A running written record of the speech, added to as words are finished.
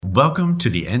Welcome to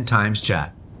the End Times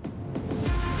Chat.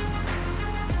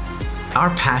 Our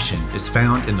passion is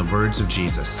found in the words of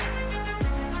Jesus.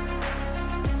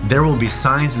 There will be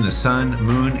signs in the sun,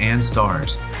 moon, and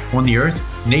stars. On the earth,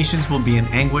 nations will be in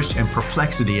anguish and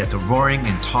perplexity at the roaring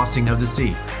and tossing of the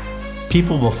sea.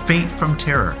 People will faint from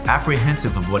terror,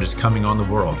 apprehensive of what is coming on the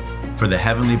world, for the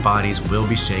heavenly bodies will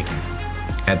be shaken.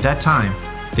 At that time,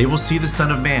 they will see the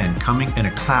Son of Man coming in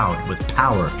a cloud with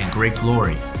power and great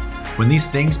glory. When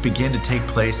these things begin to take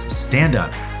place, stand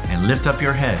up and lift up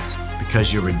your heads,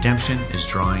 because your redemption is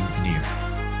drawing near.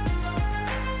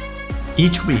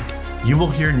 Each week, you will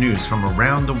hear news from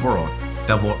around the world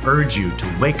that will urge you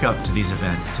to wake up to these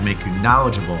events to make you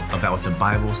knowledgeable about what the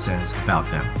Bible says about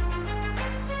them.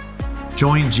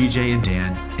 Join GJ and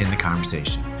Dan in the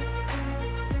conversation.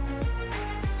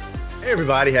 Hey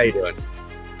everybody, how you doing?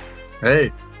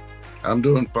 Hey, I'm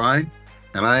doing fine,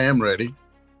 and I am ready.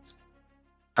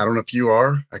 I don't know if you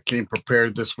are. I came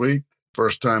prepared this week,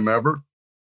 first time ever.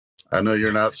 I know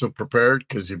you're not so prepared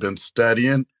because you've been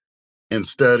studying and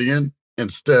studying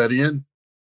and studying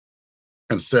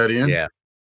and studying. Yeah.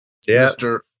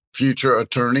 Mr. Future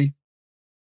Attorney.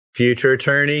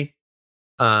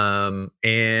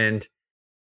 And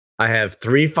I have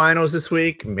 3 finals this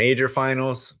week, major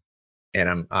finals,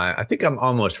 and I think I'm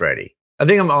almost ready. I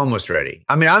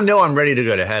mean, I know I'm ready to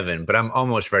go to heaven, but I'm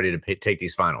almost ready to take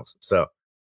these finals. So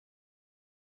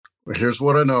Well, here's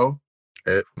what I know.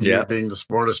 You being the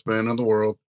smartest man in the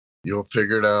world, you'll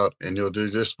figure it out and you'll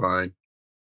do just fine.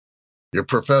 Your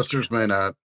professors may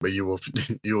not, but you will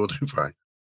do fine.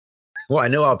 Well, I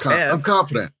know I'll pass.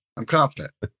 I'm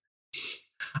confident.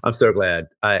 I'm so glad.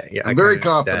 I'm very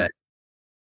confident.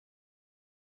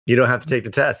 You don't have to take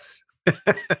the tests.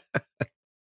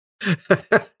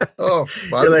 Oh,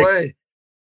 by the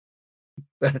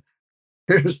way,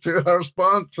 here's to our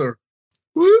sponsor.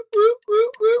 Whoop, whoop,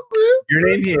 whoop, whoop, whoop.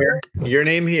 Your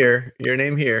name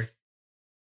here.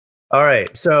 All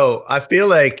right. So I feel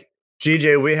like,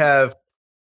 GJ, we have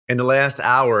in the last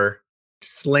hour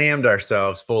slammed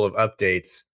ourselves full of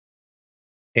updates.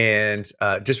 And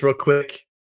just real quick,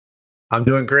 I'm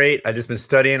doing great. I've just been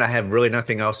studying. I have really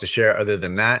nothing else to share other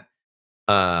than that.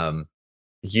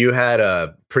 You had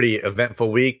a pretty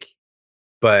eventful week,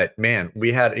 but man,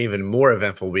 we had an even more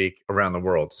eventful week around the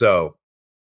world. So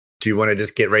do you want to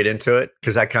just get right into it?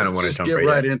 Because I kind of want to jump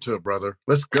right into it, brother.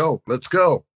 Let's go.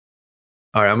 All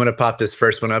right, I'm going to pop this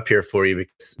first one up here for you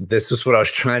because this is what I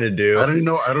was trying to do. I don't even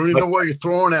know what you're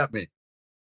throwing at me.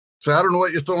 So I don't know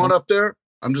what you're throwing up there.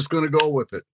 I'm just going to go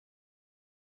with it.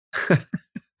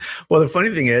 Well, the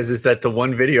funny thing is that the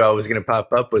one video I was going to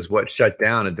pop up was what shut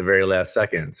down at the very last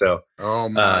second. So, oh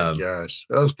my gosh,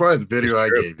 that was probably the video I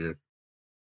gave you.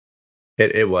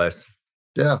 It was.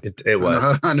 Yeah, it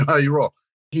was. I know how you roll.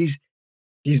 He's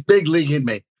big leaguing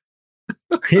me.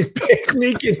 He's big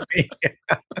leaguing me.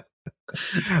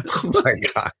 Oh my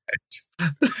gosh,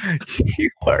 you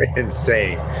are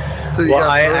insane. So well,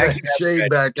 I actually shade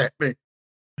back at me.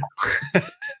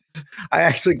 I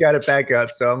actually got it back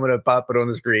up, so I'm going to pop it on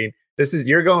the screen.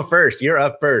 You're going first. You're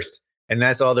up first, and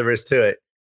that's all there is to it.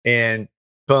 And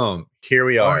boom, here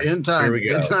we are. End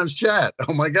Times Chat.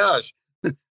 Oh my gosh,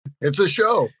 it's a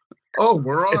show. Oh,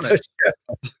 we're on it.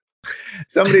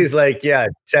 Somebody's like, yeah,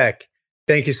 Tech.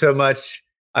 Thank you so much.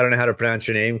 I don't know how to pronounce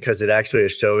your name because it actually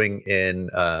is showing in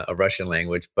a Russian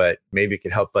language, but maybe it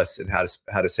could help us in how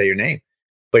to say your name.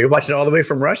 But you're watching all the way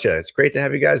from Russia. It's great to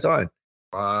have you guys on.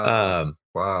 Wow.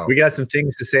 We got some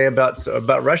things to say about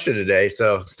Russia today,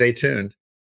 so stay tuned.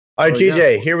 All right,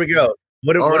 GJ, here we go.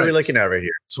 What are we looking at right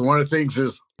here? So one of the things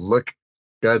is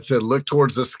God said, look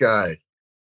towards the sky.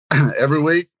 Every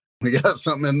week we got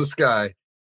something in the sky.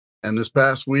 And this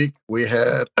past week we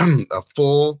had a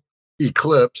full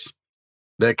eclipse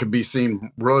that could be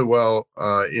seen really well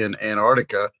in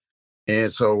Antarctica.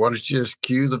 And so why don't you just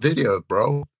cue the video,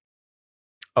 bro?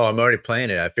 Oh, I'm already playing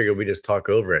it. I figured we just talk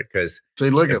over it because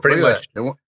look at that.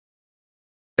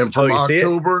 And from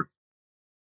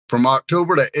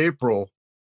October to April,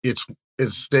 it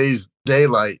stays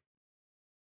daylight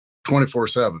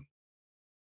 24/7.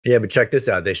 Yeah, but check this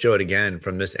out. They show it again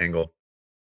from this angle.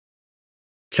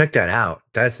 Check that out.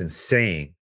 That's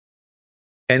insane.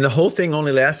 And the whole thing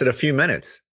only lasted a few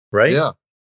minutes, right? Yeah.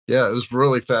 Yeah, it was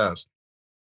really fast.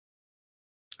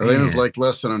 I think it was like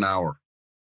less than an hour.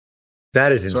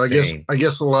 That is insane. So I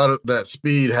guess a lot of that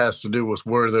speed has to do with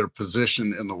where they're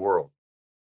positioned in the world.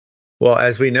 Well,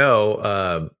 as we know,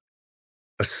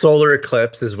 a solar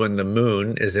eclipse is when the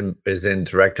moon is in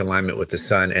direct alignment with the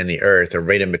sun and the earth, or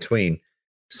right in between.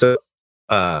 So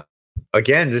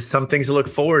again, just some things to look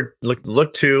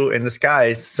to in the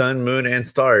skies, sun, moon, and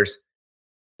stars.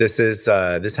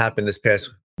 This happened this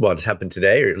happened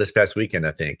today or this past weekend,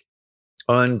 I think.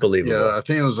 Unbelievable. Yeah, I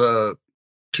think it was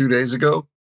 2 days ago.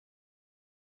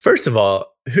 First of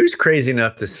all, who's crazy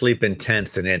enough to sleep in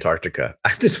tents in Antarctica?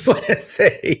 I just want to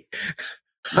say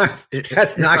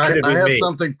that's not going to be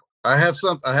me. I have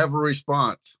a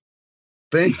response.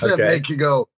 Things that make you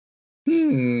go,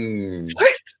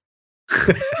 What?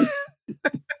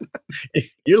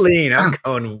 You lean. I'm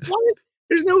going, what?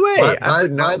 There's no way.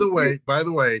 By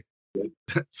the way,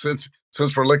 since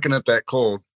we're looking at that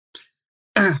cold,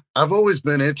 I've always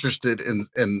been interested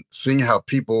in seeing how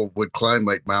people would climb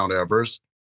like Mount Everest.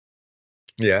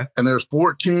 Yeah. And there's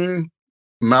 14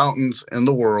 mountains in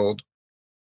the world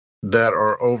that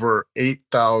are over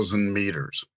 8,000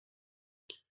 meters.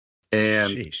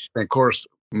 And, of course,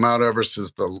 Mount Everest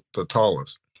is the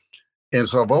tallest. And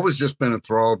so I've always just been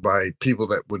enthralled by people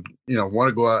that would, want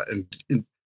to go out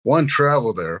and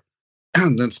travel there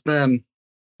and then spend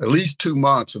at least 2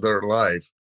 months of their life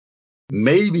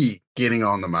maybe getting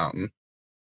on the mountain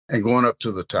and going up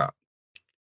to the top.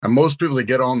 And most people that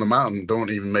get on the mountain don't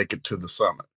even make it to the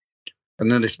summit. And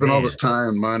then they spend all this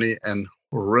time, money, and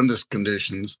horrendous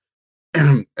conditions.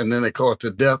 And then they call it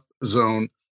the death zone.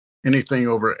 Anything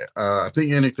over,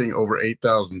 anything over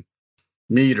 8,000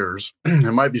 meters,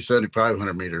 it might be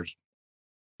 7,500 meters,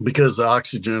 because the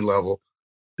oxygen level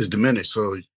is diminished.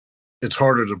 So it's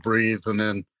harder to breathe. And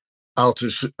then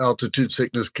altitude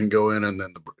sickness can go in, and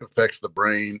then it affects the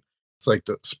brain. It's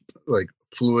like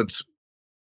fluids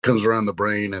comes around the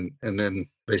brain, and then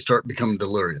they start becoming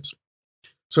delirious.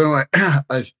 So anyway,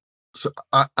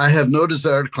 I have no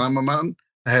desire to climb a mountain.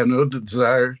 I have no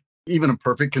desire, even in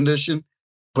perfect condition,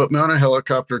 put me on a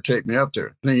helicopter, take me up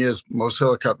there. Thing is, most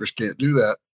helicopters can't do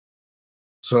that.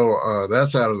 So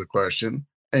that's out of the question.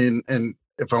 And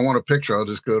if I want a picture, I'll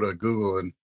just go to Google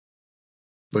and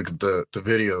look at the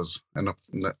videos and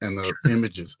the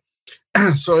images.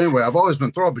 So anyway, I've always been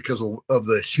enthralled because of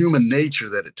the human nature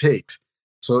that it takes.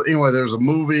 So anyway, there's a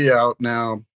movie out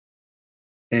now,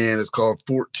 and it's called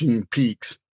 14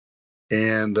 Peaks.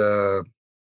 And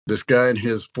this guy and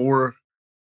his four,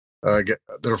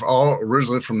 they're all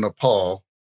originally from Nepal.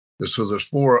 So there's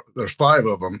 5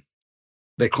 of them.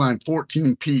 They climbed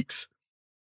 14 peaks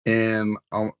in,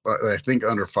 I think,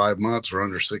 under 5 months or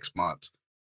under 6 months,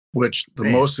 which the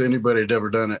most anybody had ever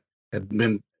done it had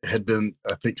been,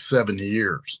 I think, 7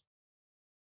 years.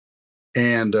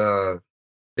 And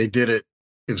they did it.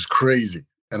 It was crazy.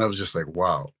 And I was just like,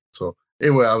 wow. So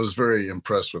anyway, I was very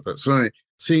impressed with it. So anyway,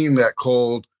 seeing that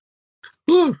cold,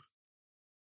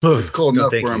 it's cold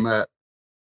enough where I'm at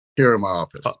here in my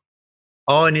office.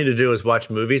 All I need to do is watch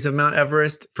movies of Mount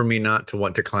Everest for me not to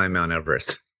want to climb Mount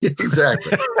Everest.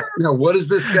 Exactly. What does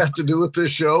this got to do with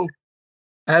this show?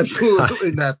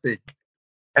 Absolutely nothing.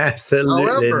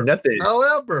 Absolutely nothing.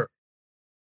 However,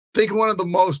 think of one of the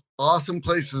most awesome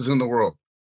places in the world,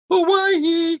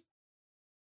 Hawaii.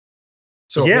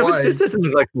 So yeah, Hawaii, but this doesn't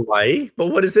look like Hawaii. But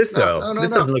what is this, though?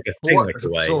 This doesn't look a thing like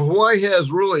Hawaii. So Hawaii has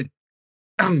really,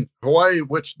 Hawaii,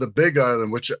 which the big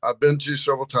island, which I've been to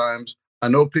several times. I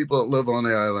know people that live on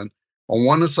the island. On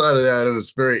one side of the island,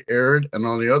 it's very arid, and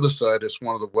on the other side, it's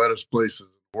one of the wettest places in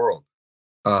the world.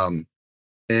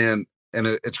 And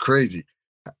it's crazy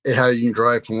how you can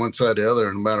drive from one side to the other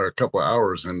in a matter of a couple of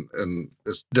hours, and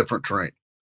it's different terrain.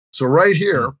 So right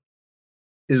here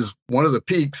is one of the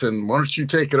peaks, and why don't you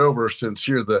take it over since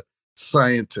you're the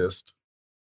scientist?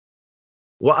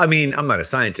 Well, I mean, I'm not a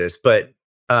scientist, but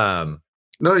no,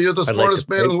 you're the smartest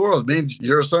man in the world. It means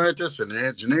you're a scientist, an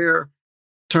engineer,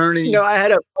 attorney. No, I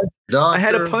had a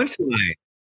doctor. punchline.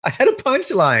 I had a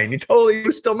punchline. You totally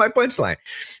stole my punchline.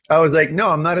 I was like, no,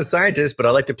 I'm not a scientist, but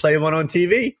I like to play one on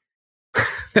TV.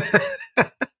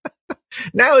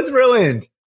 Now it's ruined.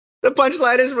 The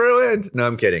punchline is ruined. No,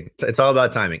 I'm kidding. It's all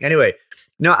about timing. Anyway,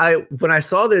 no, when I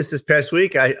saw this past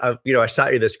week, I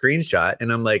shot you the screenshot,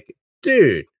 and I'm like,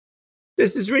 dude,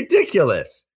 this is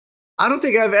ridiculous. I don't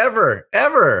think I've ever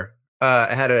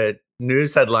had a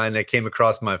news headline that came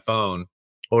across my phone,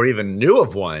 or even knew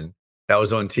of one that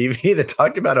was on TV that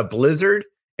talked about a blizzard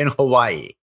in Hawaii.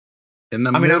 In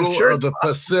the middle of the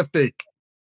Pacific.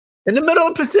 In the middle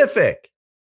of the Pacific.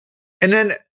 And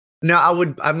then, now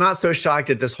I'm not so shocked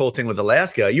at this whole thing with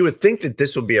Alaska. You would think that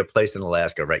this would be a place in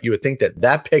Alaska, right? You would think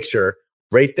that picture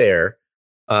right there,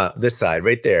 this side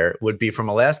right there, would be from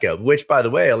Alaska, which, by the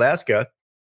way, Alaska,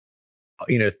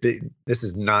 this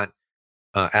is not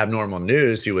abnormal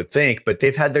news, you would think, but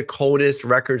they've had the coldest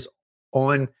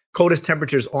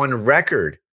temperatures on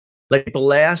record. Like,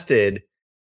 blasted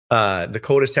the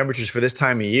coldest temperatures for this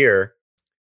time of year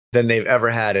than they've ever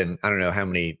had in, I don't know how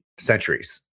many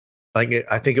centuries. Like,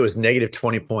 I think it was negative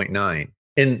 20.9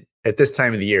 at this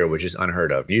time of the year, which is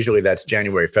unheard of. Usually that's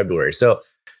January, February. So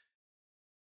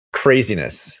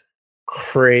craziness,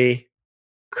 craziness.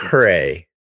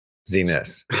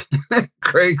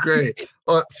 Cray.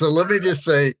 So let me just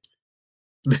say,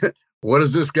 what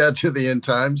does this got to the end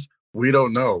times? We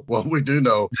don't know. What we do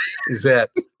know is that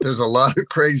there's a lot of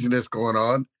craziness going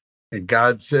on. And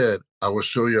God said, I will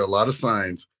show you a lot of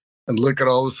signs, and look at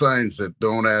all the signs that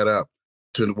don't add up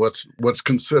to what's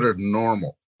considered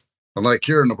normal. And like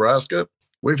here in Nebraska,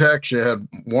 we've actually had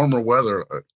warmer weather.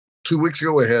 2 weeks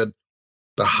ago, we had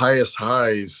the highest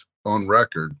highs on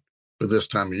record for this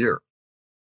time of year.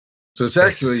 So it's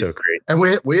actually so great. And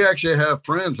we actually have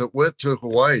friends that went to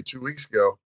Hawaii 2 weeks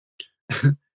ago.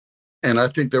 And I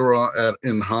think they were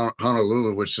in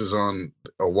Honolulu, which is on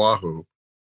Oahu.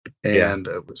 And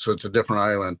so it's a different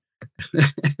island.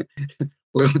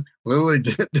 Literally,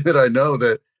 did I know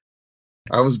that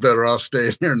I was better off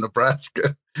staying here in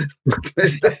Nebraska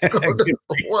than going to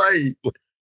Hawaii?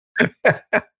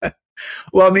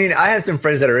 Well, I mean, I have some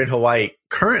friends that are in Hawaii,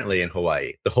 currently in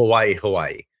Hawaii, the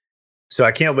Hawaii. So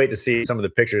I can't wait to see some of the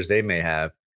pictures they may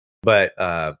have. But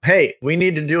hey, we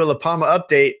need to do a La Palma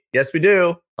update. Yes, we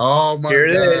do. Oh my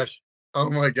gosh! Oh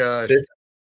my gosh!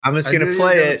 I'm just going to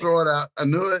play it. Throw it out. I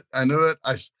knew it.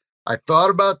 I thought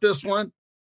about this one.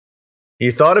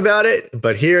 You thought about it,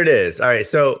 but here it is. All right.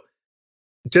 So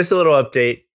just a little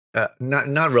update.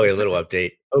 Not really a little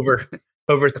update. Over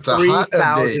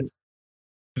 3,000.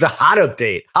 The hot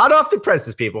update. Hot off the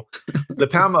presses, people. The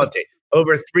Palma update.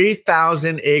 Over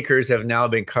 3,000 acres have now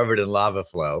been covered in lava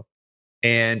flow,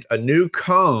 and a new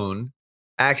cone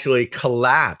actually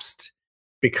collapsed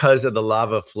because of the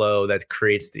lava flow that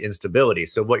creates the instability.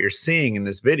 So what you're seeing in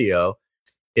this video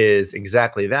is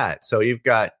exactly that. So you've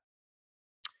got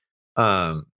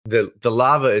the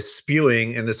lava is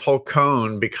spewing, and this whole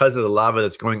cone, because of the lava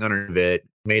that's going under it,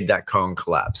 made that cone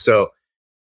collapse. So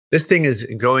this thing is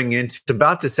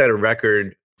about to set a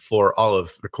record for all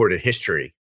of recorded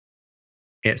history.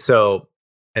 And so,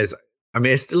 look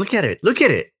at it,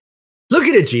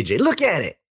 GJ, look at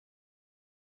it.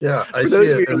 Yeah, I see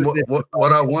it. And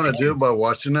what I want to do by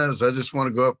watching that is I just want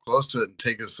to go up close to it and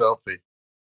take a selfie.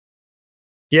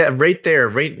 Yeah, right there,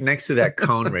 right next to that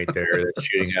cone right there that's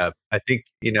shooting up. I think,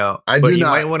 I do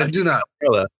not.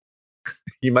 Umbrella.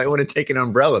 You might want to take an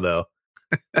umbrella, though.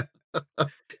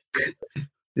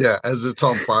 Yeah, as it's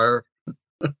on fire.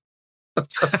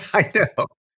 I know.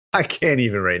 I can't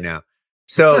even right now.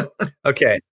 So,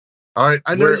 okay. All right.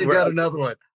 I know you got another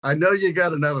one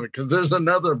because there's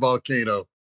another volcano.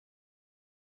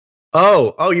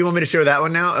 Oh, you want me to share that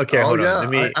one now? Okay, hold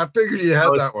on. I figured you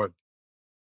had that one.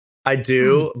 I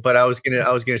do, but I was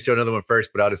gonna show another one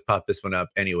first, but I'll just pop this one up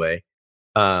anyway.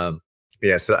 So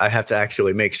I have to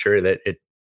actually make sure that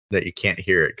you can't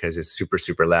hear it because it's super,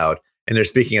 super loud. And they're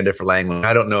speaking a different language.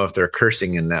 I don't know if they're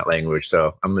cursing in that language,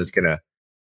 so I'm just gonna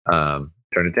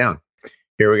turn it down.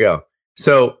 Here we go.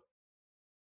 So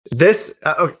this,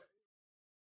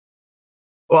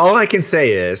 all I can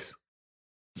say is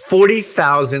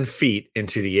 40,000 feet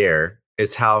into the air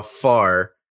is how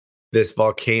far this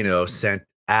volcano sent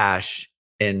ash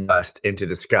and dust into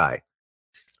the sky.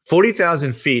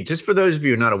 40,000 feet, just for those of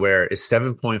you not aware, is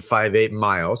 7.58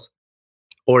 miles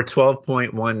or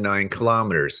 12.19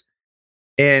 kilometers.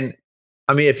 And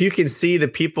I mean, if you can see the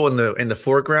people in the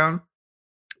foreground,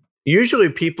 usually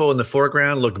people in the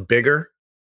foreground look bigger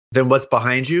than what's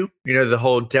behind you. The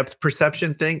whole depth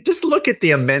perception thing. Just look at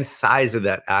the immense size of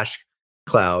that ash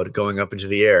cloud going up into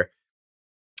the air.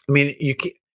 I mean,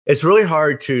 it's really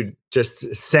hard to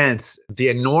just sense the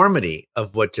enormity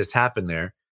of what just happened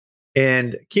there.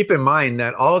 And keep in mind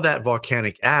that all of that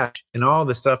volcanic ash and all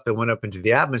the stuff that went up into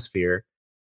the atmosphere,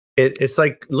 it's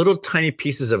like little tiny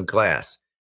pieces of glass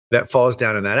that falls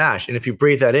down in that ash. And if you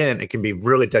breathe that in, it can be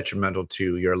really detrimental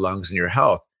to your lungs and your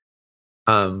health.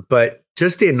 But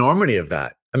just the enormity of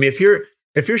that. I mean, if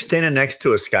you're standing next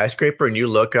to a skyscraper and you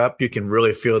look up, you can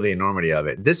really feel the enormity of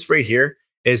it. This right here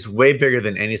is way bigger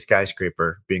than any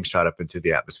skyscraper being shot up into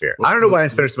the atmosphere. I don't know why I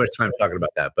spent so much time talking about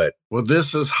that, but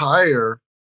this is higher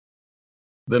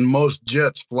than most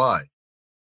jets fly.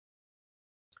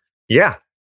 Yeah.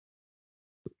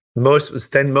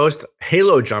 Most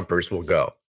halo jumpers will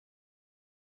go.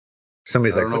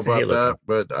 Somebody's like, "What's a halo jump?"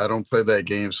 But I don't play that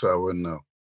game, so I wouldn't know.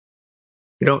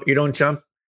 You don't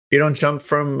jump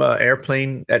from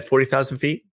airplane at 40,000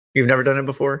 feet? You've never done it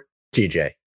before?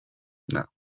 TJ. No.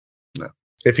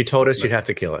 If you told us, you'd have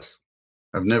to kill us.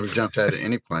 I've never jumped out of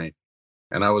any plane,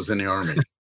 and I was in the Army.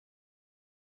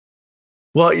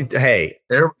 Well, hey,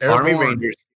 Army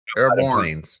Rangers, airborne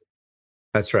planes.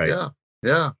 That's right.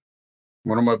 Yeah.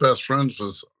 One of my best friends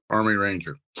was Army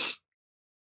Ranger.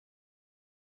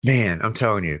 Man, I'm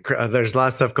telling you, there's a lot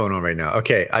of stuff going on right now.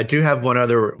 Okay, I do have one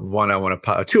other one I want to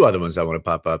pop, two other ones I want to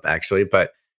pop up actually,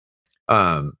 but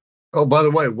um, Oh, by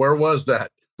the way, where was that?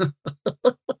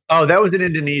 oh, that was in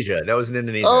Indonesia. That was in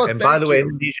Indonesia. Oh, And by the thank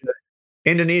way, you.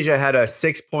 Indonesia had a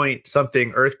 6 point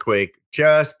something earthquake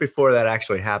just before that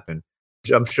actually happened.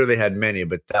 I'm sure they had many,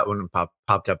 but that one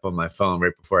popped up on my phone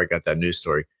right before I got that news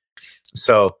story.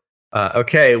 So,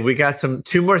 okay, we got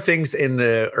two more things in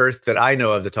the earth that I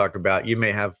know of to talk about. You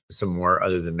may have some more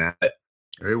other than that.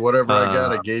 Hey, whatever I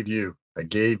got, Uh, I gave you. I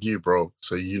gave you, bro.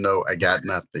 So you know I got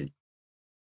nothing.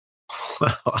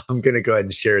 well, I'm going to go ahead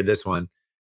and share this one.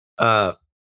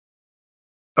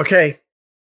 Okay,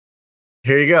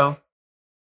 here you go.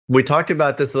 We talked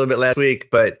about this a little bit last week,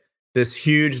 but this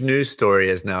huge news story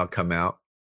has now come out.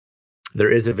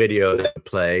 There is a video that I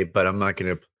play, but I'm not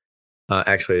going to.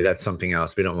 Actually, that's something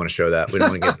else. We don't want to show that. We don't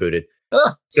want to get booted.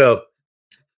 So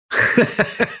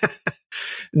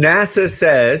NASA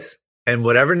says, and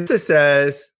whatever NASA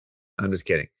says, I'm just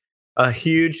kidding. A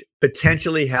huge,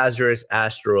 potentially hazardous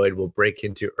asteroid will break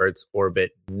into Earth's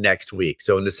orbit next week.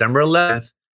 So on December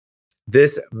 11th,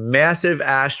 this massive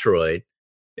asteroid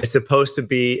is supposed to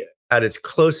be at its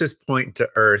closest point to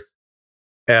Earth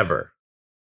ever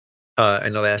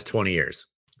in the last 20 years.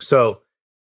 So,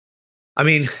 I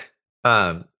mean,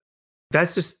 um,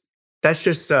 that's just I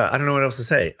don't know what else to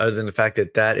say other than the fact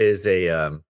that that is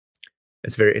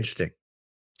it's very interesting.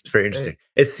 It's very interesting.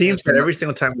 Hey, It seems it's that every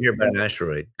single time we hear about an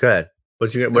asteroid, go ahead.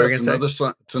 What are you yeah, going to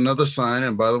say? it's another sign.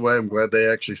 And by the way, I'm glad they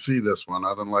actually see this one. I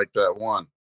didn't like that one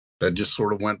that just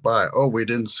sort of went by. Oh, we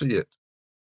didn't see it.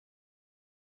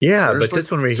 Yeah, but Seriously?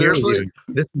 this one right here was Seriously?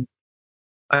 even this.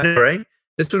 I know, right?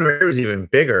 This one right here was even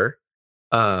bigger.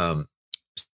 Um,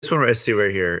 this one, let's see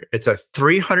right here. It's a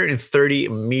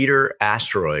 330-meter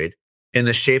asteroid in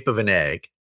the shape of an egg,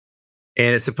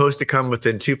 and it's supposed to come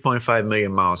within 2.5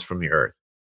 million miles from the Earth.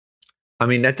 I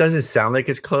mean, that doesn't sound like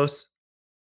it's close,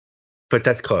 but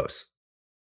that's close.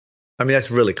 I mean,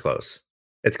 that's really close.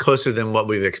 It's closer than what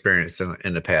we've experienced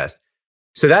in the past.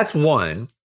 So that's one.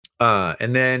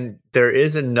 And then there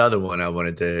is another one I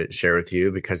wanted to share with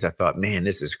you because I thought, man,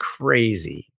 this is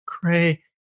crazy,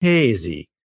 crazy.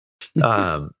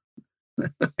 Um,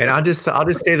 and I'll just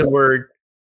say the word.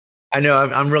 I know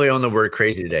I'm really on the word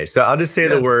crazy today, so I'll just say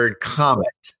the Yeah. word comet.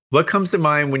 What comes to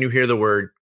mind when you hear the word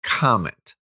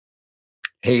comet?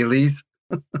 Haley's,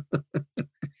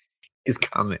 Is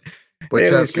comet. which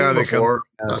I've Haley's seen comet comes. before.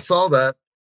 I saw that.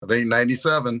 I think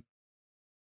 97.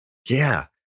 Yeah,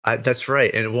 that's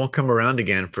right, and it won't come around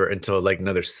again for until like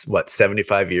another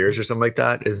 75 years or something like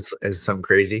that. Is something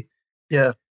crazy?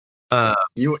 Yeah. Uh,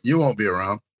 You won't be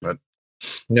around, but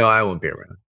no, I won't be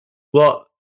around. Well,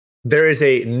 there is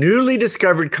a newly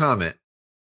discovered comet,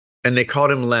 and they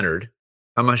called him Leonard.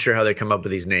 I'm not sure how they come up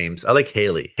with these names. I like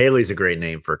Haley. Haley's a great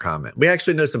name for a comet. We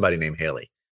actually know somebody named Haley.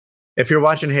 If you're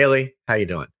watching Haley, how you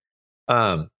doing?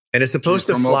 And it's she's supposed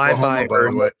to from fly Oklahoma, by by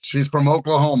Earth. the way. She's from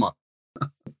Oklahoma.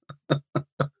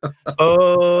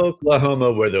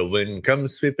 Oklahoma, where the wind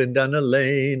comes sweeping down the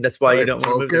lane. That's why All you right, don't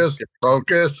want to move there.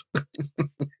 focus.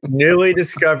 Newly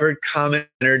discovered comet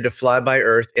entered to fly by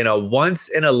Earth in a once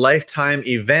in a lifetime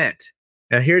event.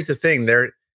 Now, here's the thing: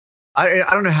 I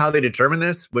don't know how they determine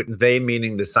this. What they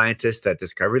meaning the scientists that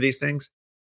discover these things,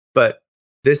 but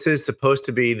this is supposed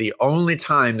to be the only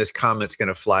time this comet's going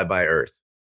to fly by Earth.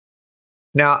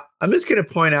 Now, I'm just going to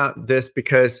point out this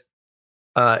because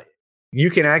uh, you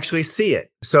can actually see it.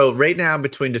 So right now,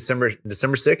 between December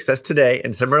 6th, that's today,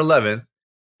 and December 11th,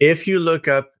 if you look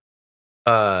up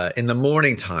in the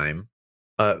morning time,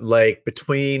 like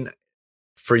between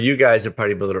for you guys, it'd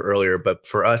probably be a little earlier, but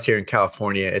for us here in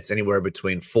California, it's anywhere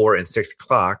between 4 and 6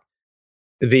 o'clock.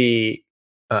 The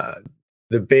uh,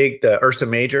 the Ursa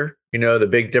Major, the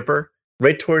Big Dipper,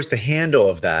 right towards the handle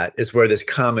of that is where this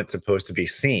comet's supposed to be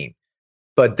seen.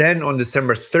 But then on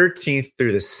December 13th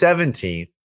through the 17th,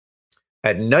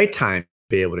 at nighttime,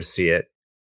 be able to see it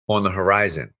on the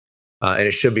horizon, and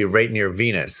it should be right near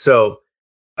Venus. So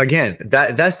again,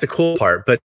 that's the cool part.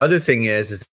 But the other thing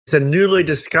is it's a newly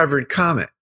discovered comet.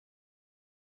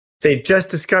 They just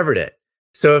discovered it.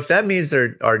 So if that means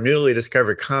there are newly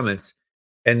discovered comets,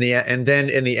 and then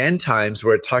in the end times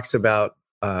where it talks about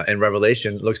in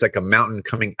Revelation, it looks like a mountain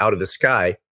coming out of the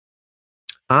sky.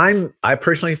 I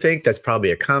personally think that's probably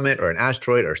a comet or an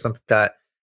asteroid or something like that,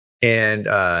 and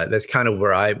that's kind of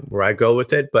where I go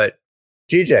with it. But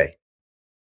GJ,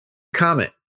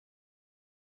 comet,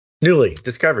 newly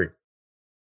discovered.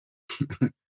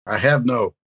 I have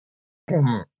no.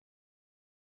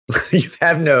 You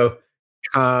have no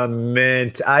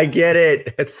comment. I get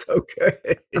it. It's so good.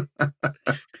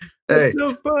 Hey, It's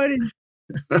so funny.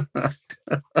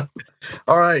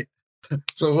 All right.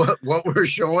 So what we're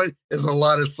showing is a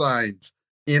lot of signs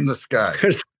in the sky.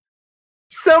 There's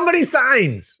so many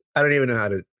signs. I don't even know how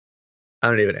to. I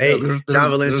don't even. Hey, John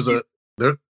Valenti.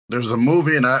 There's a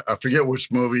movie, and I forget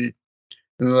which movie.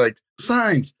 And they're like,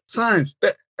 signs.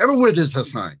 Everywhere there's a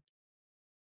sign.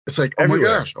 It's like, oh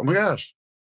Everywhere. my gosh.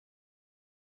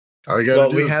 All you got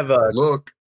to do is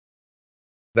look.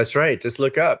 That's right. Just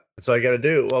look up. That's all you got to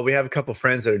do. Well, we have a couple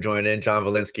friends that are joining in. John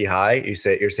Valensky, hi.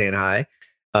 You're saying hi.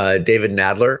 David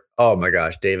Nadler. Oh my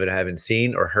gosh, David, I haven't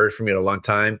seen or heard from you in a long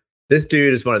time. This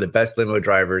dude is one of the best limo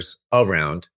drivers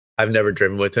around. I've never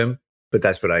driven with him, but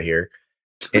that's what I hear.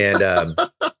 And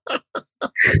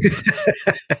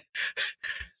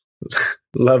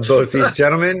love both these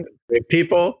gentlemen, great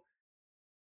people.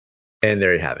 And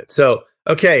there you have it. So,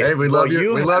 okay. Hey, we love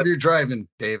you. We love your driving,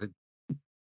 David.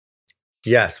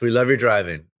 Yes, we love your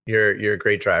driving. You're a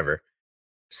great driver.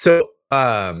 So,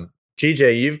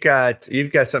 GJ, you've got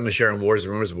something to share on Wars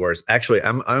and Rumors of Wars. Actually,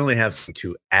 I only have something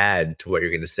to add to what you're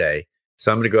going to say.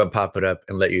 So I'm going to go and pop it up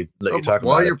and let you talk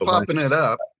while about you're it. Popping it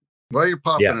up. While you're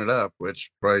popping it up,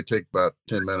 which probably take about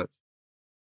 10 minutes.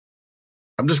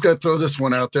 I'm just going to throw this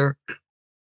one out there.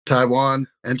 Taiwan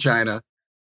and China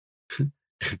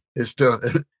is still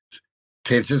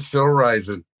tension's still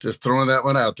rising. Just throwing that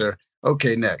one out there.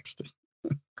 Okay, next.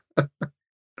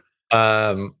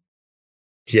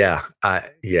 Yeah,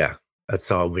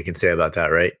 that's all we can say about that,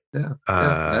 right?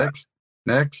 Yeah.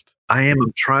 Next. I'm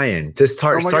trying. Just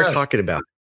start talking about it.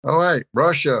 All right,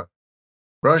 Russia,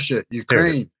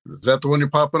 Ukraine. Is that the one you're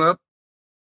popping up?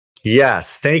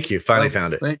 Yes. Thank you. Finally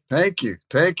found it. Thank you.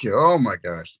 Oh my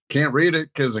gosh. Can't read it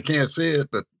because I can't see it,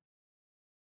 but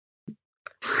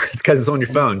it's because it's on your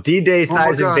phone. D-Day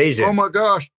size invasion. Oh my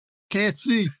gosh. Can't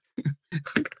see.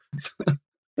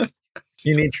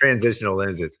 You need transitional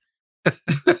lenses. I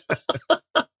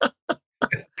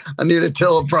need a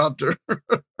teleprompter.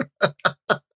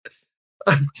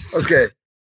 Okay.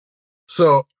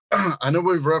 So I know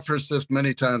we've referenced this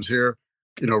many times here.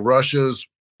 Russia's,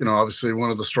 obviously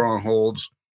one of the strongholds.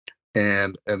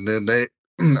 And then they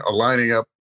are lining up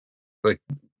like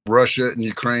Russia and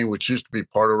Ukraine, which used to be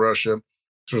part of Russia.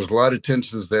 So there's a lot of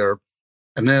tensions there.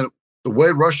 And then the way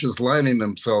Russia's lining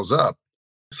themselves up,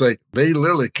 it's like they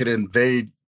literally could invade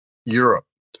Europe.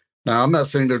 Now, I'm not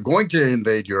saying they're going to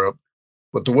invade Europe,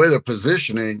 but the way they're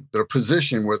positioning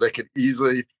where they could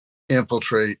easily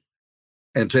infiltrate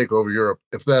and take over Europe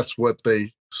if that's what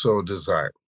they so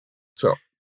desire. So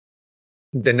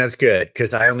then that's good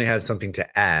because I only have something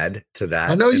to add to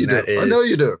that. I know you do. I know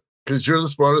you do because you're the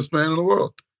smartest man in the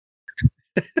world.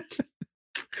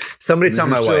 Somebody tell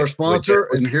my wife. Our sponsor,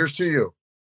 and here's to you.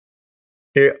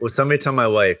 Here, well, somebody tell my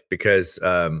wife because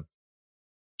I'm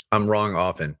wrong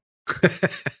often.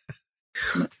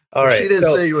 All right. She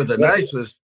didn't say you were the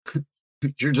nicest.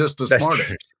 You're just the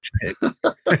smartest.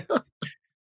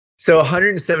 So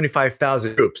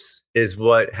 175,000 troops is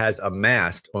what has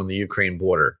amassed on the Ukraine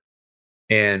border.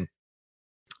 And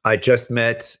I just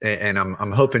met, and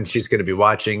I'm hoping she's going to be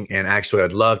watching. And actually,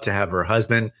 I'd love to have her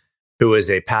husband, who is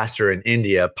a pastor in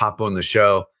India, pop on the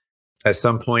show at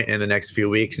some point in the next few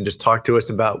weeks and just talk to us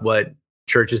about what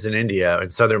churches in India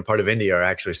and southern part of India are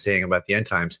actually saying about the end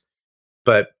times.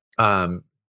 But the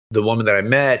woman that I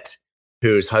met,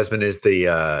 whose husband is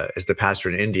the pastor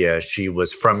in India, she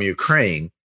was from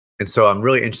Ukraine. And so I'm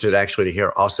really interested actually to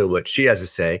hear also what she has to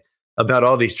say about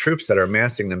all these troops that are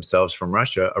amassing themselves from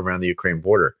Russia around the Ukraine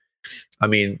border. I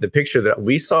mean, the picture that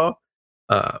we saw,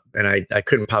 and I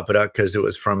couldn't pop it up because it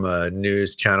was from a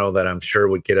news channel that I'm sure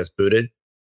would get us booted,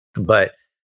 but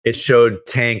it showed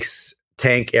tank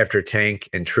after tank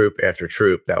and troop after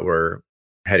troop that were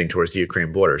heading towards the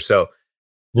Ukraine border. So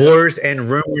wars and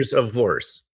rumors of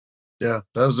wars. Yeah,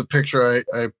 that was the picture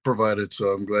I provided. So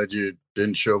I'm glad you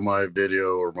didn't show my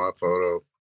video or my photo.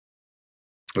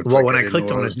 Well, when I clicked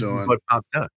on it, what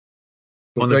popped up?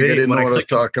 On the video, I didn't know what I was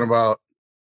talking about.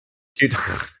 Dude,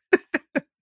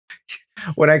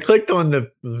 when I clicked on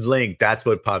the link, that's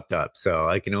what popped up. So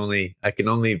I can only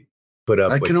put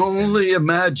up. I can only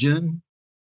imagine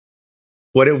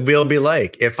what it will be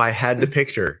like if I had the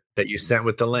picture that you sent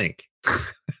with the link.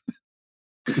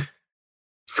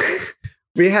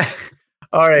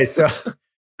 All right, so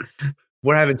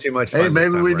we're having too much fun. Hey,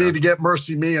 maybe we need to get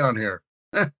Mercy Me on here.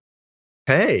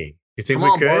 Hey, you think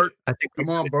we could? Bart. I think come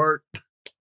on, Bart.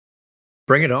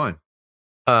 Bring it on.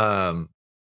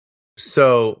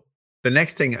 So the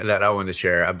next thing that I want to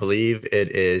share, I believe it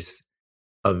is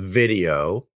a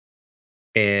video,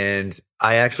 and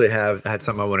I actually had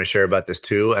something I want to share about this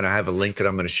too, and I have a link that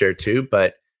I'm going to share too.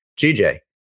 But GJ,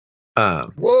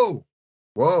 whoa,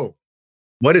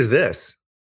 what is this?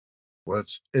 Well,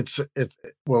 it's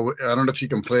well, I don't know if you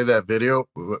can play that video.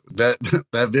 That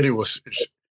that video was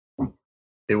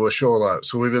it will show a lot.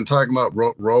 So we've been talking about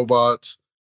robots,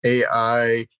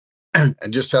 AI, and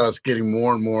just how it's getting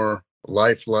more and more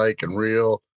lifelike and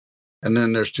real. And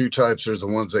then there's two types. There's the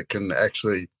ones that can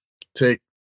actually take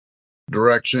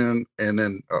direction and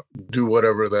then do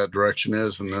whatever that direction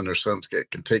is. And then there's some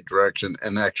that can take direction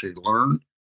and actually learn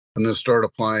and then start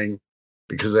applying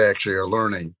because they actually are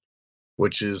learning,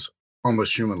 which is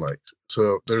almost human-like.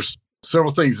 So there's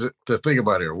several things to think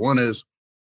about here. One is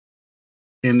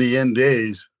in the end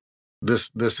days,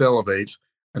 this elevates,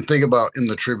 and think about in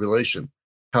the tribulation,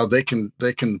 how they can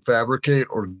fabricate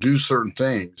or do certain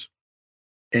things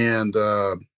and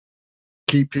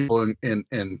keep people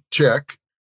in check,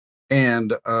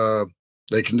 and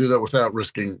they can do that without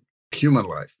risking human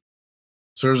life.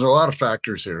 So there's a lot of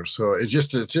factors here. So it's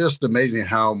just amazing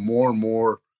how more and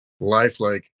more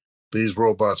lifelike these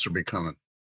robots are becoming.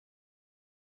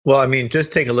 Well, I mean,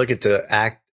 just take a look at the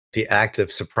act of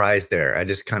surprise there. I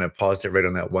just kind of paused it right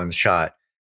on that one shot.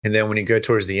 And then when you go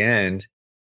towards the end,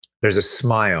 there's a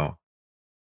smile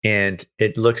and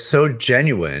it looks so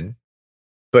genuine,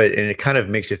 and it kind of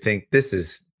makes you think this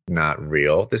is not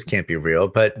real. This can't be real,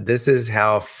 but this is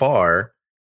how far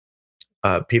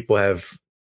people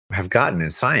have gotten in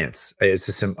science. It's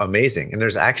just amazing. And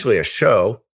there's actually a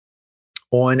show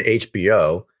on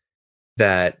HBO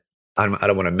that I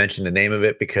don't want to mention the name of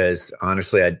it because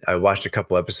honestly, I watched a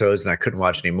couple episodes and I couldn't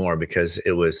watch any more because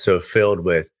it was so filled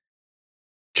with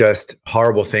just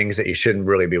horrible things that you shouldn't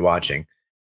really be watching.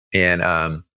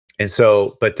 And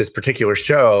so, but this particular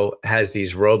show has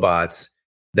these robots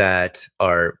that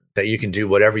you can do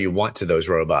whatever you want to those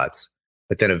robots,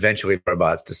 but then eventually the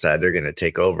robots decide they're going to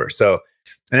take over. So,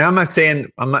 and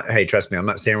hey, trust me, I'm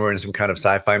not saying we're in some kind of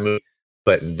sci-fi movie,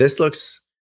 but this looks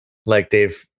like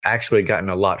they've actually gotten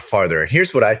a lot farther. And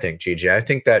here's what I think, GJ. I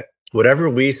think that whatever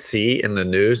we see in the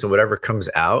news and whatever comes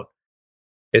out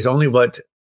is only what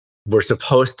we're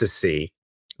supposed to see,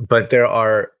 but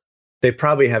they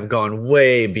probably have gone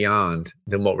way beyond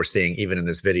than what we're seeing even in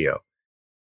this video.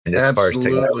 And as far as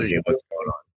technology and what's going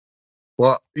on.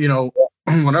 Well,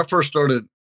 when I first started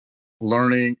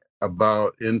learning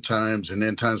about end times and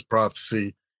end times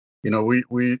prophecy,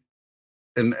 we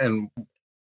and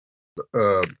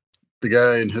the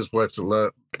guy and his wife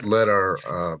that led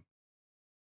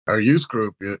our youth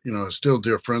group, still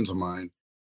dear friends of mine.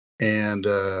 And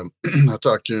I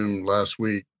talked to him last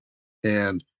week,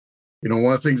 and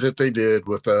one of the things that they did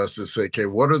with us is say, okay,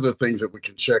 what are the things that we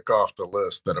can check off the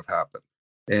list that have happened?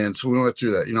 And so we went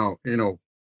through that,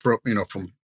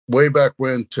 from way back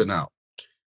when to now.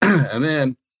 And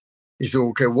then he said,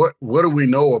 okay, what do we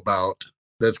know about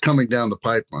that's coming down the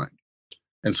pipeline?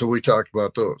 And so we talked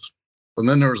about those. And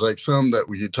then there was like some that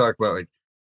we could talk about, like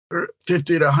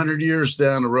 50 to 100 years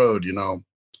down the road,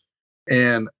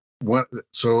 and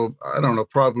so I don't know,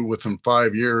 probably within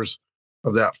 5 years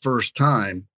of that first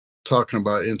time talking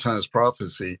about end times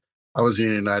prophecy, I was in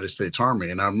the United States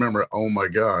Army, and I remember, oh my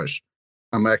gosh,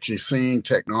 I'm actually seeing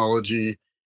technology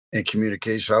and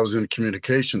communication. I was in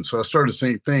communication, so I started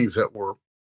seeing things that were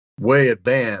way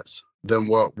advanced than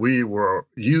what we were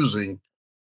using.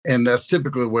 And that's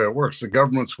typically the way it works. The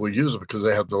governments will use it because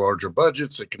they have the larger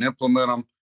budgets, they can implement them,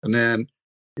 and then,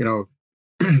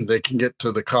 they can get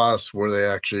to the costs where they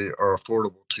actually are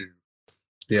affordable to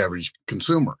the average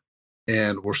consumer.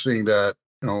 And we're seeing that,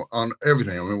 on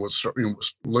everything. I mean,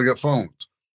 look at phones.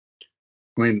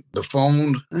 I mean, the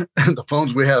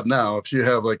phones we have now, if you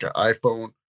have like an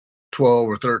iPhone 12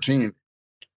 or 13,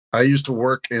 I used to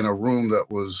work in a room that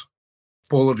was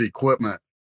full of equipment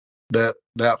that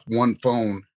one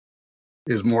phone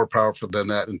is more powerful than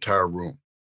that entire room.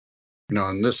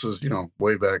 And this is,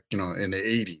 way back, in the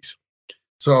 80s.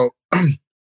 So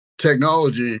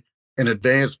technology and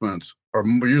advancements are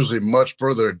usually much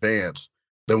further advanced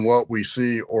than what we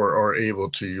see or are able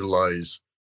to utilize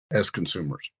as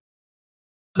consumers.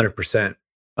 100%.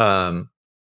 We're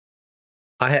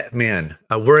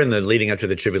in the leading up to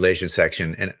the tribulation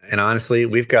section. And honestly,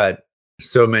 we've got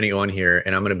so many on here,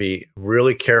 and I'm going to be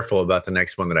really careful about the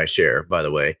next one that I share, by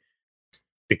the way,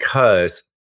 because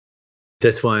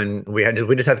this one, we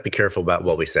just have to be careful about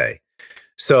what we say.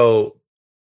 So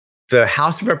the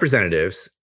House of Representatives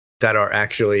that are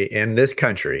actually in this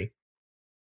country,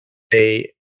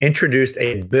 they introduced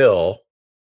a bill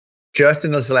just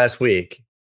in this last week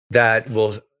that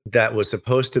was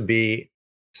supposed to be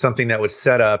something that would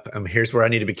set up, here's where I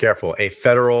need to be careful, a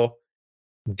federal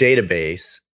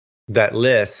database that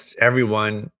lists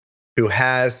everyone who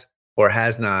has or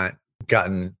has not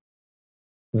gotten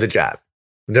the jab.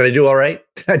 Did I do all right?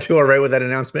 Did I do all right with that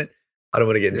announcement? I don't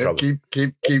want to get in Yeah, trouble.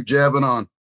 keep jabbing on.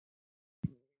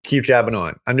 Keep jabbing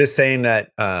on. I'm just saying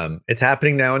that it's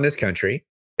happening now in this country.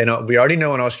 And we already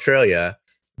know in Australia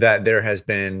that there has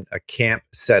been a camp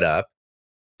set up,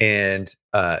 and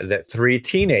that 3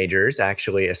 teenagers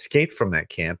actually escaped from that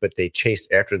camp, but they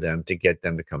chased after them to get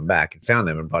them to come back and found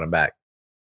them and brought them back.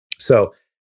 So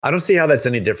I don't see how that's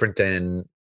any different than,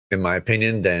 in my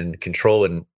opinion, than control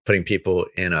and putting people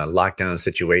in a lockdown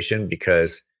situation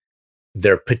because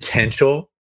their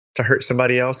potential to hurt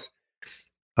somebody else.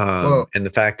 And the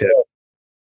fact that,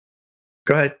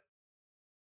 go ahead.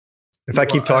 If I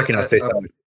keep talking, I'll say something.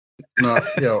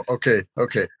 No, okay.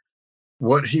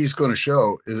 What he's going to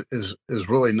show is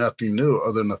really nothing new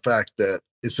other than the fact that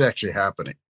it's actually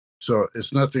happening. So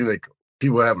it's nothing like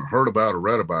people haven't heard about or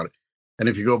read about it. And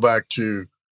if you go back to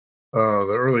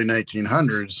the early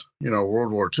 1900s,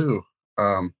 World War II,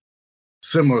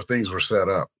 similar things were set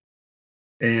up.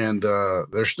 And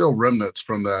there's still remnants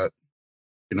from that,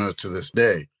 to this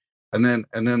day. And then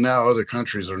now other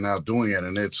countries are now doing it,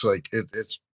 and it's like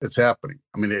it's happening.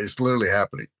 I mean, it's literally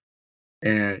happening.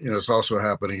 And it's also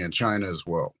happening in China as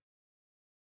well.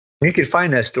 You can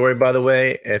find that story, by the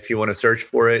way, if you want to search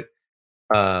for it,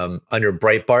 under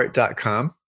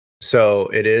Breitbart.com. So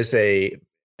it is a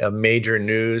major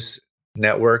news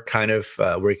network, kind of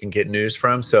where you can get news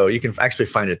from. So you can actually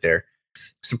find it there.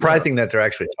 Surprising that they're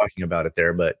actually talking about it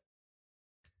there, but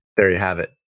there you have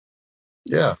it.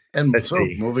 Yeah, and Let's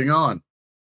see. Moving on.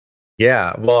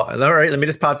 Yeah, well, all right. Let me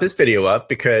just pop this video up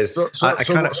because so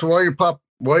while you're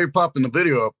popping the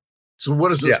video up, so what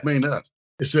does this mean to us?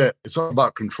 It's all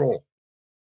about control,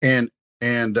 and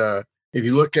if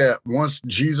you look at once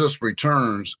Jesus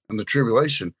returns and the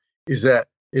tribulation, is that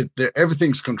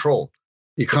everything's controlled.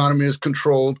 The economy is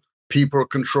controlled, people are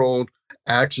controlled,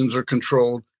 actions are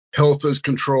controlled, health is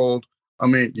controlled. I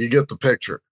mean, you get the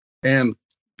picture. And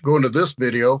going to this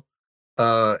video,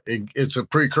 it's a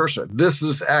precursor. This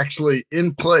is actually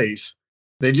in place.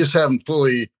 They just haven't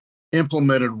fully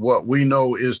implemented what we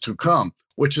know is to come,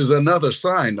 which is another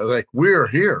sign of like, we're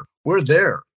here, we're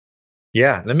there.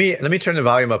 Yeah, let me turn the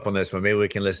volume up on this one. Maybe we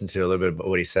can listen to a little bit about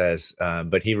what he says.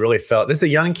 But he really felt, this is a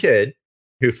young kid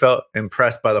who felt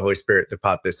impressed by the Holy Spirit to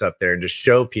pop this up there and just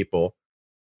show people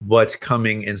what's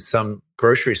coming in some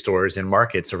grocery stores and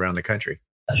markets around the country.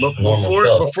 But before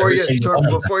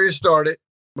you start,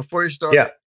 yeah.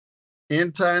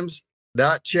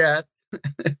 ENDTIMES.chat.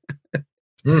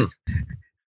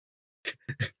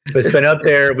 It's been up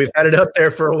there. We've had it up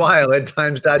there for a while.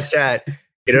 ENDTIMES.chat.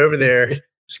 Get over there.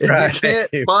 If you can't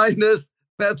find us,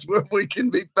 that's where we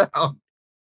can be found.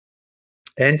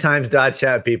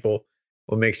 ENDTIMES.chat, people.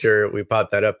 We'll make sure we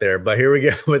pop that up there. But here we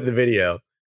go with the video.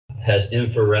 Has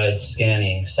infrared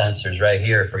scanning sensors right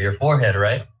here for your forehead,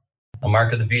 right? A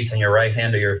mark of the beast on your right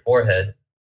hand or your forehead.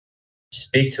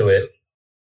 Speak to it.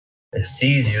 It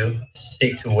sees you.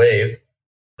 Speak to wave.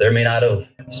 They're made out of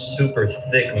super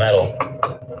thick metal.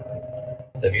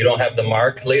 If you don't have the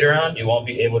mark later on, you won't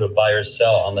be able to buy or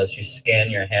sell unless you scan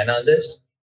your hand on this.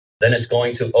 Then it's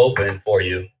going to open for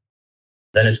you.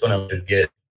 Then it's going to get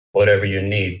whatever you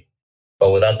need.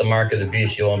 But without the mark of the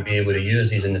beast, you won't be able to use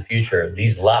these in the future.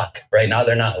 These lock. Right now,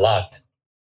 they're not locked,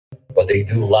 but they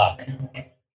do lock.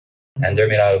 And they're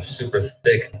made out of super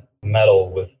thick metal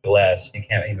with glass. You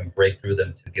can't even break through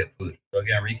them to get food. So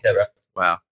again, recap.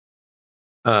 Wow.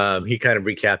 He kind of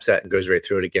recaps that and goes right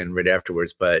through it again right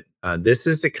afterwards. But this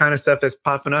is the kind of stuff that's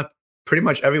popping up pretty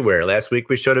much everywhere. Last week,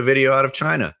 we showed a video out of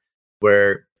China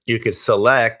where you could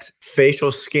select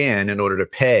facial scan in order to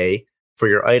pay for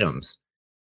your items.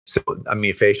 So, I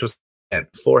mean, facial scan,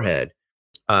 forehead.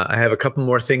 I have a couple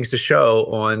more things to show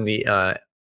on the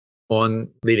on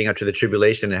leading up to the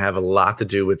tribulation that have a lot to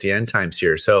do with the end times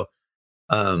here. So,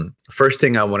 first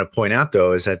thing I want to point out,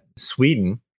 though, is that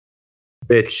Sweden,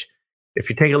 which, if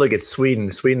you take a look at Sweden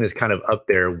is kind of up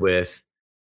there with,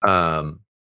 how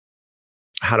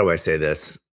do I say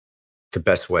this the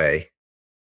best way?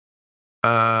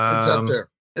 It's up there.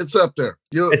 It's up there.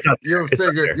 You'll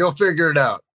figure it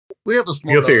out. We have a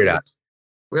smart You'll figure it out.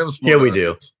 We have a smart we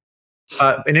do.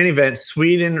 In any event,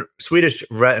 Sweden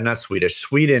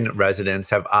residents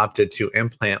have opted to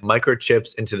implant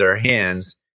microchips into their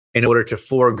hands in order to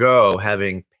forego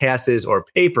having passes or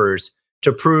papers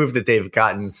to prove that they've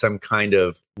gotten some kind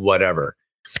of whatever,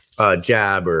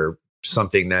 jab or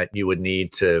something that you would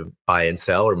need to buy and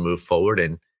sell or move forward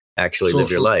and actually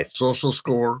live your life. Social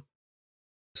score.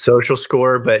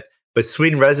 But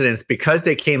Sweden residents, because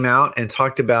they came out and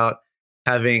talked about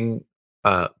having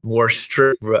more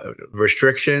strict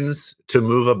restrictions to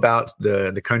move about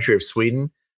the country of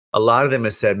Sweden, a lot of them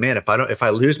have said, man, if I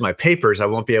lose my papers, I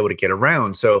won't be able to get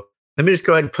around. So let me just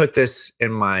go ahead and put this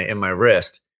in my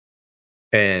wrist,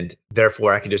 and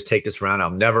therefore I can just take this around.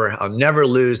 I'll never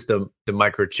lose the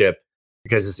microchip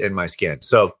because it's in my skin.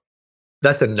 So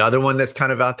that's another one that's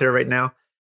kind of out there right now.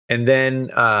 And then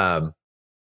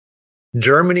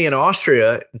Germany and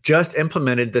Austria just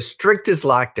implemented the strictest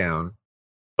lockdown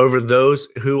over those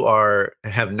who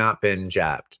have not been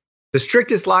jabbed. The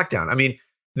strictest lockdown. I mean,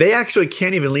 they actually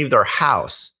can't even leave their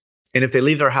house. And if they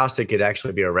leave their house, they could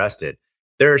actually be arrested.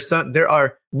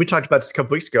 We talked about this a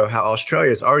couple weeks ago, how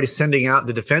Australia is already sending out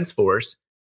the defense force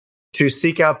to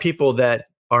seek out people that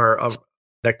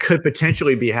that could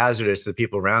potentially be hazardous to the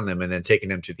people around them, and then taking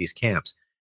them to these camps.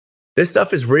 This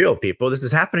stuff is real, people. This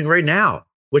is happening right now,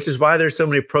 which is why there's so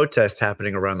many protests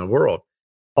happening around the world,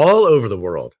 all over the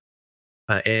world,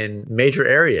 in major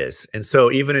areas. And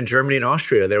so even in Germany and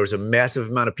Austria, there was a massive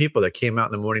amount of people that came out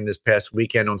in the morning this past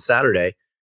weekend on Saturday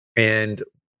and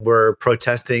were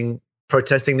protesting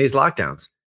these lockdowns.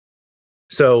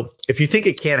 So if you think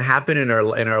it can't happen in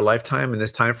our lifetime, in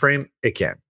this time frame, it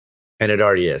can, and it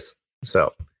already is.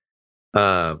 So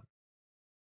I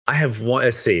have one.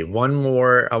 Let's see, one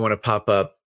more I want to pop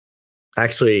up.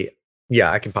 Actually, yeah,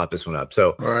 I can pop this one up.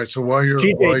 So all right. So while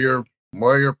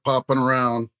you're popping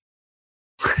around,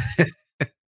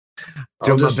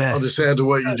 I'll just add to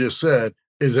what you just said,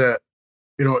 is that,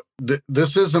 you know,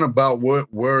 this isn't about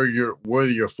whether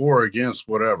you're for or against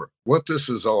whatever. What this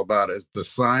is all about is the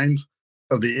signs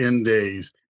of the end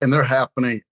days, and they're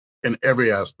happening in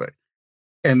every aspect.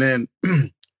 And then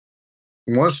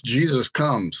once Jesus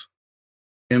comes,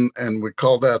 and we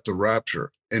call that the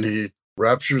rapture, and he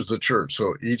raptures the church.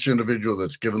 So each individual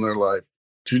that's given their life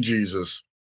to Jesus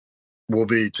will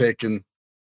be taken,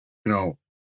 you know,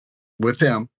 with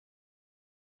him,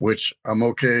 which I'm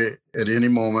okay at any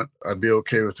moment. I'd be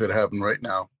okay with it happening right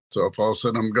now. So if all of a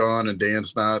sudden I'm gone and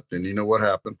Dan's not, then you know what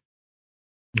happened.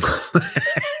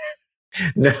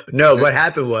 No, what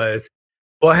happened was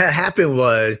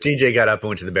GJ got up and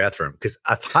went to the bathroom, because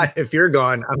if you're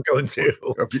gone, I'm going too.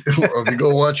 If you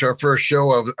go watch our first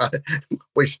show,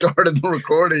 we started the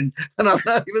recording and I'm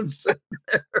not even sitting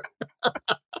there.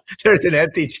 There's an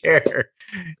empty chair.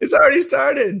 It's already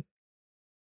started.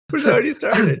 It's already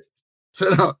started.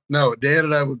 So no, Dan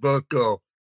and I would both go,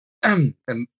 and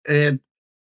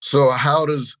so how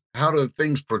do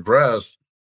things progress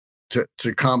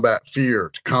to combat fear,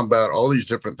 to combat all these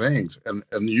different things, and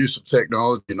the use of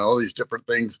technology and all these different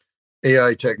things,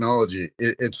 AI technology,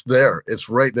 it's there. It's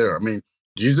right there. I mean,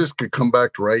 Jesus could come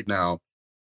back right now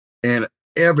and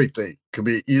everything could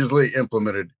be easily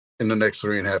implemented in the next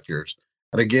 3.5 years.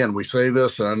 And again, we say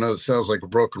this, and I know it sounds like a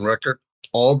broken record,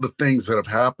 all the things that have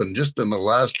happened just in the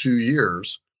last 2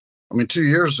 years. I mean, 2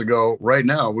 years ago, right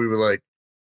now, we were like,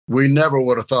 we never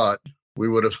would have thought we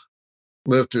would have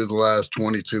lived through the last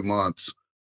 22 months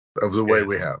of the way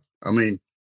we have. I mean,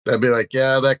 that'd be like,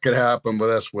 yeah, that could happen, but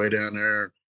that's way down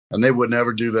there. And they would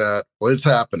never do that. Well, it's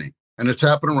happening, and it's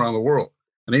happening around the world.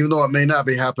 And even though it may not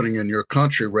be happening in your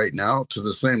country right now to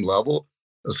the same level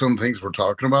as some things we're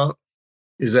talking about,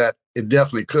 is that it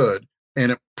definitely could,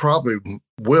 and it probably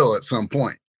will at some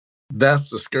point. That's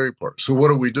the scary part. So what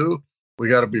do? We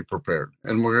got to be prepared.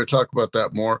 And we're going to talk about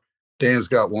that more. Dan's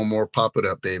got one more. Pop it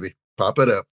up, baby. Pop it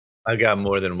up. I got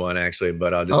more than one, actually,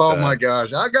 but I'll just... Oh, my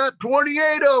gosh. I got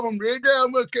 28 of them.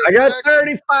 I got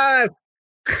 35.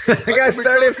 I got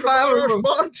 35 of them.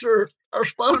 Our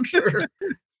sponsor.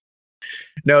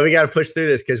 No, we got to push through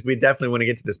this, because we definitely want to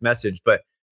get to this message. But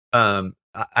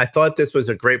I thought this was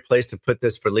a great place to put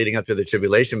this for leading up to the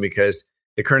tribulation, because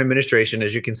the current administration,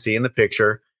 as you can see in the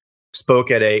picture, spoke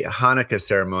at a Hanukkah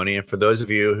ceremony. And for those of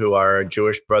you who are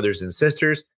Jewish brothers and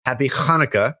sisters, happy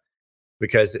Hanukkah,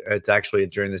 because it's actually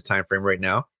during this time frame right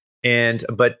now.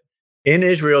 But in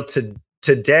Israel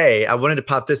today, I wanted to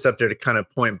pop this up there to kind of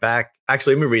point back.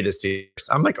 Actually, let me read this to you.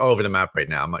 I'm like all over the map right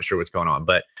now. I'm not sure what's going on,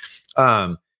 but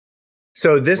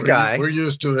so this guy, we're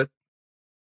used to it.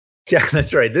 Yeah,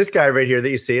 that's right. This guy right here that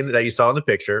you see, that you saw in the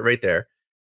picture right there,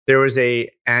 there was a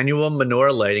annual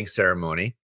menorah lighting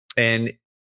ceremony, and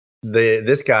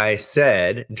this guy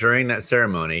said during that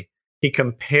ceremony, he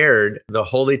compared the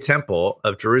Holy Temple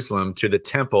of Jerusalem to the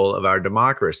temple of our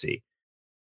democracy.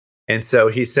 And so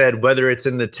he said, whether it's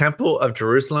in the temple of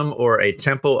Jerusalem or a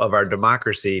temple of our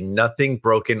democracy, nothing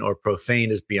broken or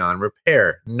profane is beyond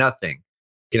repair. Nothing.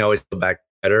 You can always go back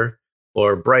better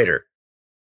or brighter.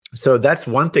 So that's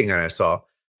one thing that I saw.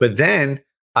 But then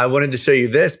I wanted to show you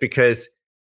this, because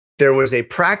there was a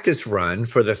practice run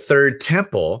for the third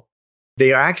temple.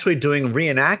 They are actually doing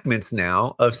reenactments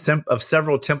now of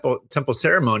several temple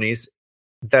ceremonies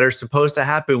that are supposed to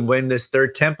happen when this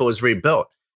third temple is rebuilt.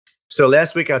 So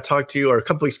last week I talked to you, or a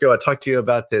couple weeks ago, I talked to you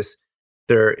about this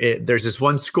there's this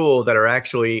one school that are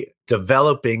actually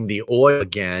developing the oil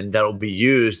again that will be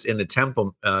used in the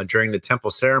temple during the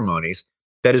temple ceremonies.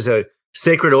 That is a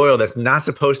sacred oil that's not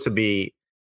supposed to be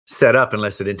set up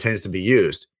unless it intends to be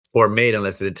used, or made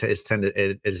unless it is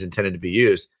intended to be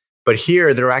used. But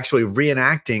here they're actually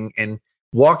reenacting and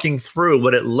walking through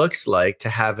what it looks like to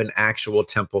have an actual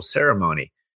temple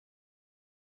ceremony.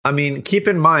 I mean, keep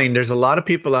in mind, there's a lot of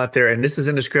people out there, and this is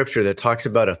in the scripture, that talks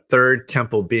about a third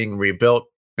temple being rebuilt.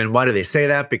 And why do they say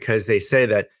that? Because they say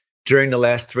that during the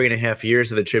last 3.5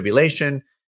 years of the tribulation,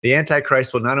 the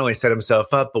Antichrist will not only set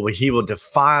himself up, but he will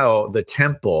defile the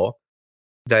temple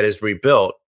that is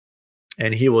rebuilt.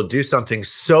 And he will do something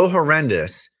so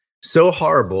horrendous, so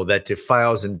horrible, that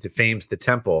defiles and defames the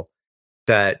temple,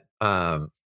 that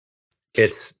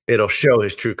it'll show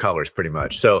his true colors pretty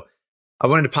much. So I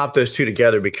wanted to pop those two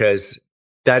together because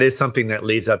that is something that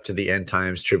leads up to the end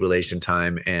times, tribulation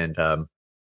time, and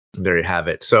there you have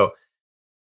it. So,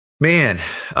 man,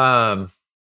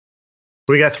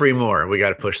 we got 3 more. We got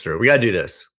to push through. We got to do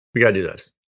this.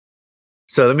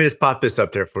 So let me just pop this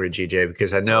up there for you, GJ,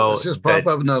 because I know. Let's just pop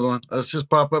up another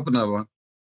one.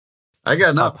 I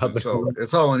got nothing, so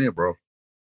it's all on you, bro.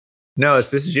 No,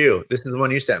 this is you. This is the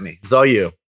one you sent me. It's all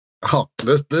you. Oh,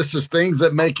 this is things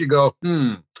that make you go,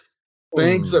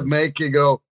 Things that make you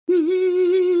go,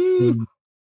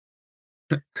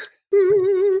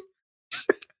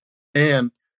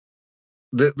 And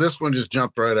this one just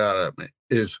jumped right out at me,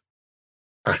 is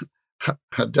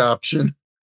adoption.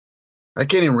 I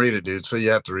can't even read it, dude, so you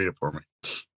have to read it for me.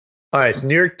 All right, so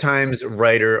New York Times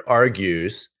writer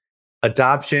argues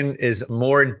adoption is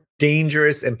more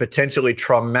dangerous and potentially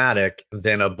traumatic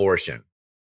than abortion.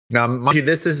 Now, mind you,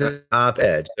 this is an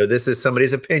op-ed, so this is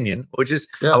somebody's opinion, which is,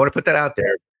 I want to put that out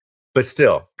there, but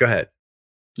still, go ahead.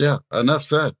 Yeah, enough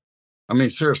said. I mean,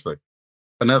 seriously,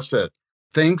 enough said.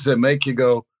 Things that make you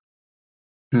go,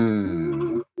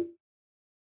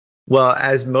 Well,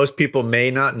 as most people may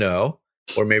not know,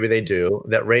 or maybe they do,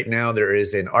 that right now there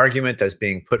is an argument that's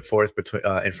being put forth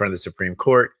in front of the Supreme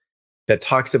Court that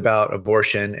talks about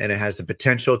abortion, and it has the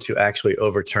potential to actually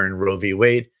overturn Roe v.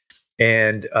 Wade.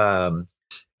 And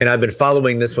I've been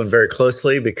following this one very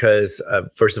closely because,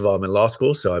 first of all, I'm in law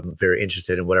school, so I'm very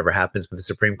interested in whatever happens with the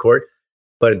Supreme Court.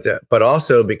 But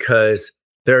also because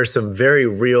there are some very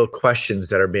real questions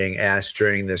that are being asked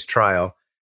during this trial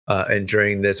and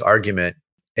during this argument,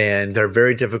 and they're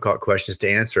very difficult questions to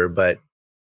answer. But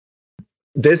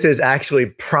this is actually,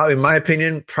 probably, in my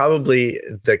opinion, probably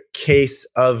the case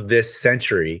of this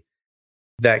century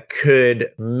that could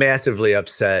massively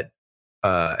upset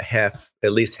at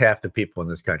least half the people in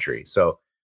this country. So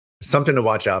something to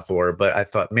watch out for. But I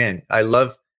thought, man, I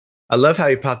love how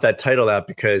you popped that title out,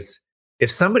 because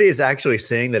if somebody is actually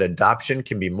saying that adoption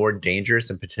can be more dangerous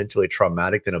and potentially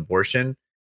traumatic than abortion,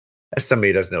 that's somebody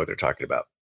who doesn't know what they're talking about.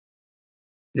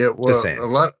 Yeah,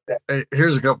 well,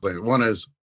 here's a couple things. One is,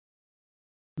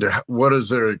 what is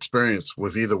their experience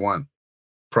with either one?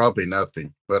 Probably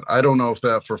nothing, but I don't know if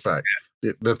that for a fact.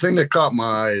 The thing that caught my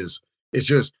eye is, it's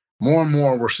just more and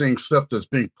more we're seeing stuff that's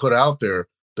being put out there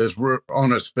that's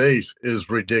on its face is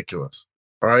ridiculous.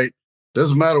 All right.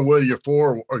 Doesn't matter whether you're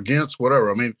for or against,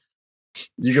 whatever. I mean,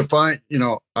 you can find,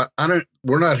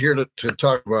 we're not here to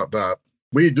talk about that.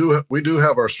 We do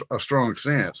have a strong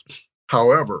stance.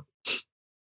 However,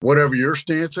 whatever your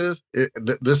stance is,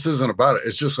 this isn't about it.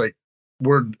 It's just like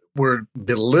we're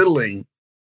belittling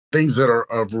things that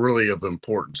are really of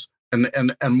importance, and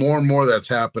more and more that's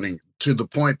happening to the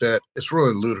point that it's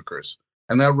really ludicrous.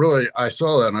 And that really, I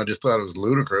saw that and I just thought it was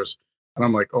ludicrous, and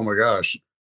I'm like, oh my gosh,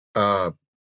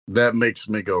 that makes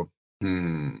me go,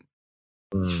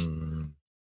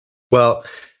 Well,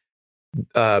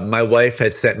 my wife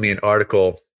had sent me an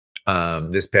article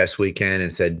this past weekend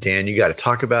and said, Dan, you got to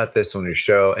talk about this on your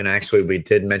show. And actually, we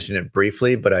did mention it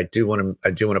briefly, but I do want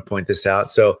to point this out.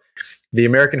 So the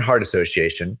American Heart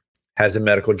Association has a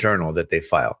medical journal that they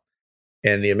file.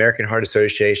 And the American Heart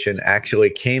Association actually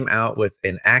came out with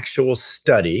an actual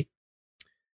study.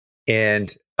 And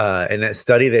in that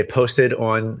study, they posted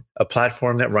on a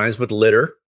platform that rhymes with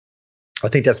litter. I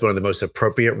think that's one of the most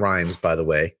appropriate rhymes, by the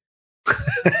way.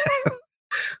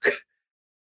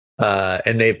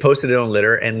 And they posted it on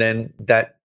litter. And then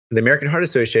that the American Heart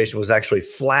Association was actually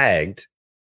flagged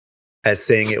as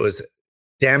saying it was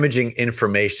damaging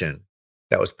information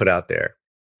that was put out there.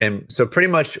 And so pretty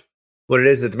much what it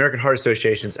is that the American Heart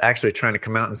Association is actually trying to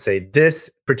come out and say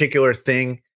this particular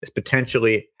thing is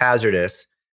potentially hazardous,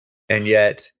 and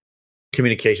yet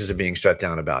communications are being shut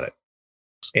down about it.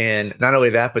 And not only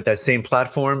that, but that same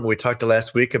platform, we talked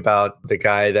last week about the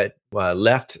guy that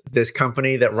left this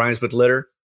company that rhymes with litter.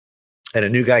 and a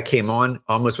new guy came on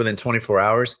almost within 24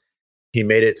 hours. He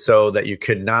made it so that you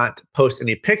could not post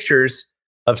any pictures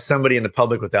of somebody in the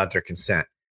public without their consent,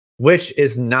 which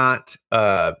is not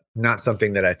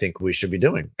something that I think we should be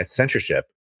doing. It's censorship.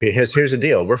 Here's the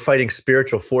deal. We're fighting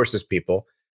spiritual forces, people.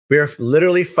 We are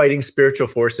literally fighting spiritual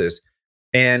forces.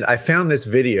 And I found this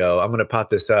video. I'm going to pop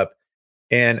this up.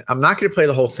 And I'm not going to play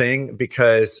the whole thing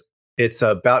because it's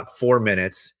about 4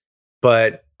 minutes.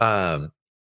 But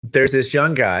there's this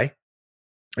young guy,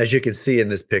 as you can see in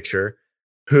this picture,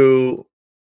 who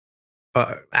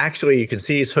actually you can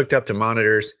see he's hooked up to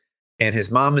monitors, and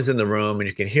his mom is in the room, and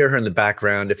you can hear her in the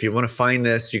background. If you want to find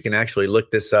this, you can actually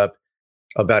look this up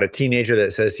about a teenager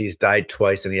that says he's died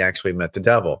twice and he actually met the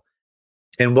devil.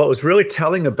 And what was really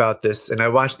telling about this, and I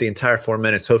watched the entire 4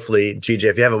 minutes. Hopefully, GJ,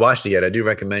 if you haven't watched it yet, I do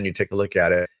recommend you take a look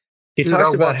at it. He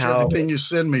talks about how everything you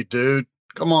send me, dude.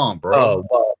 Come on, bro. Oh,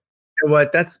 well, you know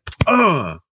what? That's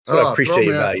what I appreciate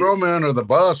about you. Throw me under the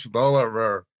bus with all of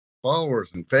our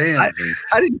followers and fans.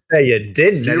 I didn't say you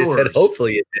didn't. Viewers. I just said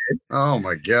hopefully you did. Oh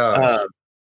my gosh!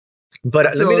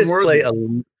 But let me just play a.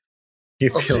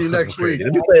 I'll see you next week.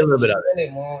 Let me play a little bit of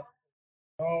it. I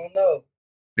don't know.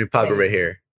 You pop it right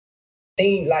here.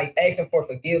 Thing like asking for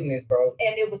forgiveness, bro.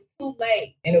 And it was too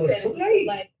late.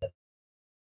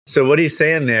 So what he's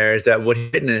saying there is that what he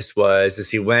witnessed is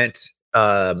he went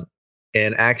and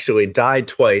actually died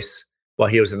twice while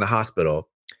he was in the hospital.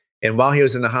 And while he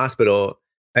was in the hospital,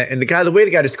 and the way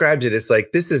the guy describes it, it's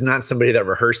like, this is not somebody that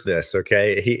rehearsed this,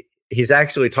 okay? He's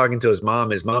actually talking to his mom.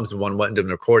 His mom's the one wanting to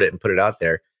record it and put it out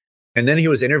there. And then he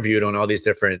was interviewed on all these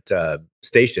different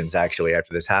stations, actually,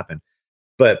 after this happened.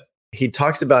 But he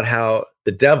talks about how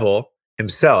the devil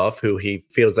himself, who he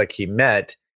feels like he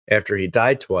met after he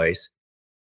died twice,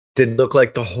 didn't look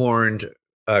like the horned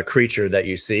creature that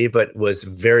you see, but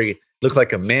looked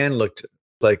like a man, looked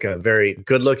like a very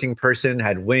good-looking person,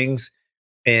 had wings.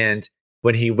 And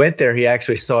when he went there, he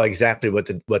actually saw exactly what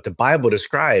the Bible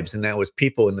describes, and that was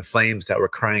people in the flames that were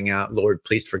crying out, "Lord,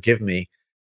 please forgive me,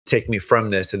 take me from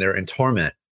this," and they're in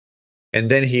torment.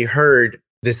 And then he heard,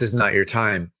 "This is not your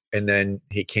time," and then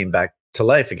he came back to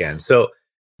life again. So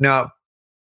now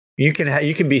you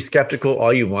can be skeptical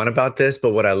all you want about this,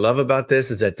 but what I love about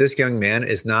this is that this young man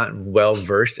is not well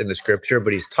versed in the scripture,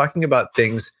 but he's talking about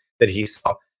things that he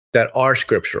saw that are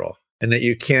scriptural and that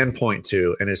you can point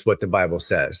to, and it's what the Bible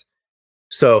says.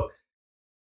 So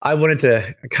I wanted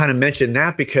to kind of mention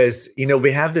that because,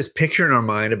 we have this picture in our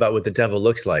mind about what the devil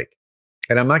looks like.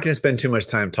 And I'm not going to spend too much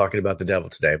time talking about the devil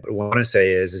today, but what I want to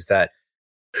say is that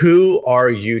who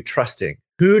are you trusting?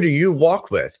 Who do you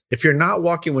walk with? If you're not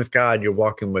walking with God, you're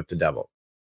walking with the devil,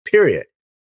 period.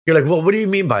 You're like, well, what do you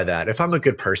mean by that? If I'm a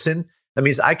good person, that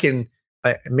means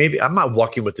maybe I'm not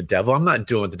walking with the devil. I'm not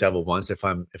doing what the devil wants if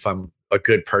I'm a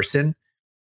good person.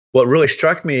 What really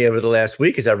struck me over the last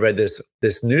week is I read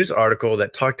this news article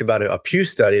that talked about a Pew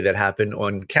study that happened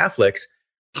on Catholics.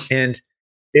 And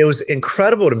it was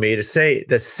incredible to me to say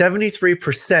that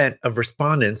 73% of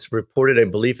respondents reported a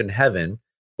belief in heaven,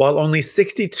 while only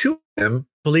 62 of them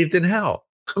believed in hell.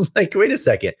 I'm like, wait a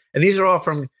second. And these are all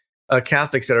from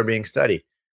Catholics that are being studied.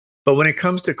 But when it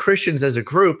comes to Christians as a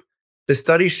group, the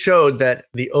study showed that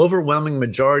the overwhelming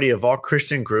majority of all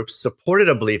Christian groups supported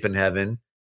a belief in heaven,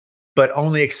 but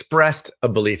only expressed a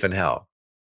belief in hell.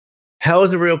 Hell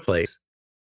is a real place.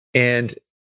 And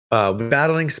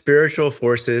battling spiritual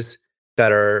forces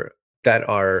that are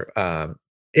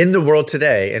in the world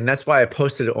today. And that's why I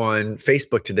posted on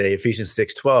Facebook today, Ephesians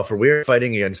 6:12, for we are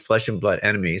fighting against flesh and blood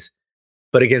enemies,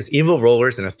 but against evil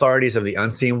rulers and authorities of the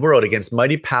unseen world, against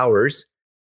mighty powers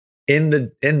in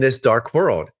this dark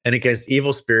world, and against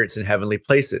evil spirits in heavenly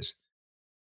places.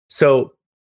 So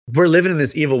we're living in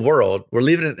this evil world. We're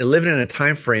living in a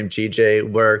time frame, GJ,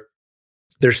 where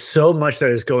there's so much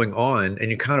that is going on,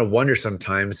 and you kind of wonder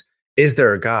sometimes, is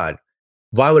there a God?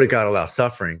 Why would a God allow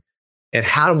suffering? And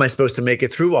how am I supposed to make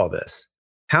it through all this?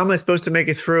 How am I supposed to make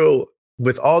it through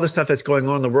with all the stuff that's going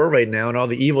on in the world right now and all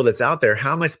the evil that's out there?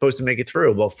 How am I supposed to make it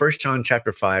through? Well, 1 John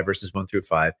chapter 5, verses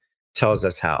 1-5 tells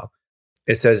us how.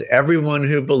 It says, everyone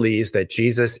who believes that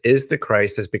Jesus is the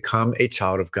Christ has become a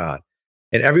child of God.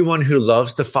 And everyone who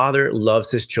loves the Father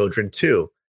loves his children too.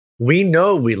 We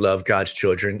know we love God's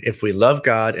children if we love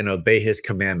God and obey his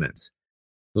commandments.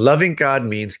 Loving God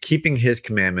means keeping his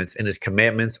commandments, and his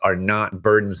commandments are not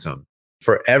burdensome.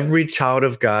 For every child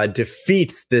of God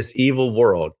defeats this evil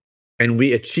world, and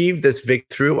we achieve this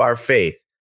victory through our faith.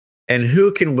 And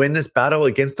who can win this battle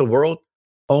against the world?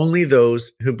 Only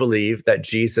those who believe that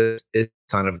Jesus is the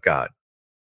Son of God.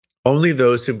 Only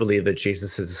those who believe that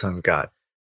Jesus is the Son of God.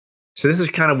 So this is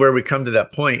kind of where we come to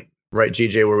that point, right,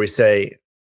 GJ, where we say,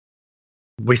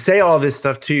 We say all this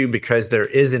stuff to you because there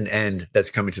is an end that's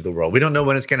coming to the world. We don't know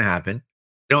when it's going to happen.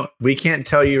 We can't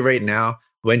tell you right now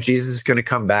when Jesus is going to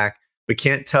come back. We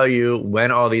can't tell you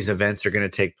when all these events are going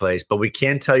to take place, but we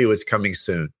can tell you it's coming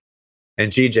soon.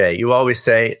 And GJ, you always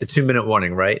say the 2-minute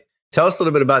warning, right? Tell us a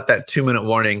little bit about that 2-minute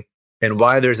warning and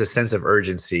why there's a sense of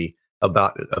urgency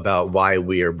about why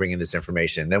we are bringing this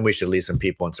information. Then we should lead some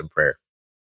people in some prayer.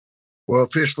 Well,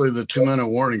 officially, the 2-minute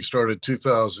warning started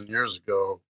 2,000 years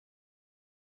ago.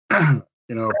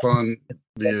 Upon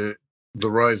the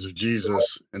rise of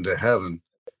Jesus into heaven.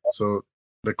 So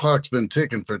the clock's been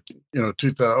ticking for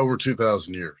over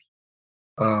 2,000 years.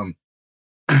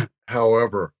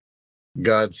 However,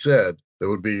 God said there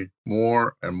would be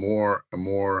more and more and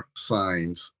more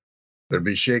signs. There'd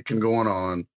be shaking going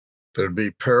on. There'd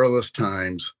be perilous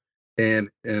times. And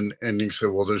you say,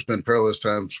 well, there's been perilous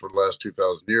times for the last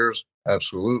 2,000 years.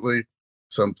 Absolutely.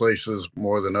 Some places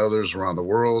more than others around the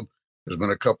world. There's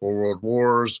been a couple of world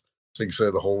wars. So you can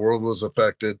say the whole world was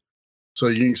affected. So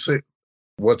you can see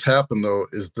what's happened, though,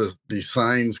 is the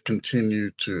signs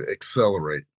continue to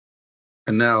accelerate.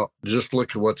 And now just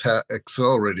look at what's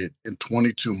accelerated in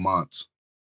 22 months.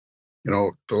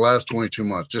 The last 22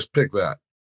 months, just pick that.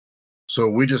 So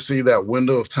we just see that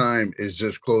window of time is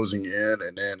just closing in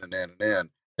and in and in and in.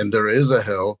 And there is a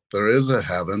hell, there is a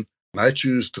heaven, and I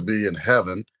choose to be in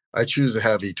heaven. I choose to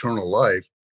have eternal life.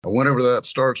 And whenever that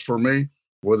starts for me,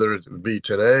 whether it be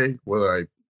today, whether I,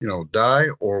 die,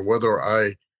 or whether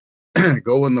I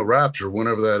go in the rapture,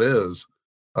 whenever that is,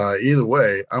 either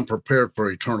way, I'm prepared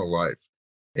for eternal life.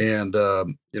 And,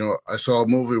 I saw a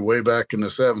movie way back in the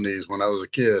 70s when I was a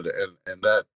kid, and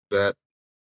that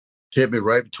hit me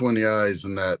right between the eyes,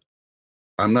 and that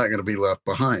I'm not going to be left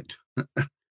behind.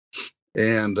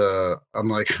 And I'm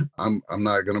like, I'm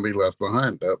not going to be left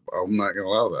behind. I'm not going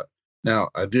to allow that. Now,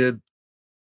 I did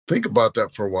think about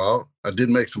that for a while. I did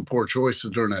make some poor choices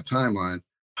during that timeline.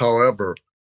 However,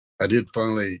 I did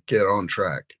finally get on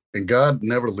track. And God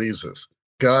never leaves us.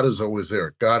 God is always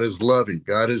there. God is loving.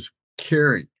 God is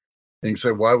caring. And you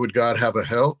say, why would God have a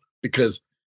hell? Because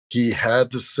he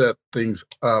had to set things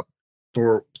up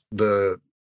for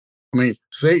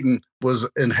Satan was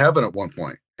in heaven at one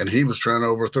point, and he was trying to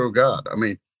overthrow God. I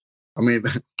mean,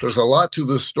 there's a lot to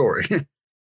this story.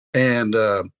 And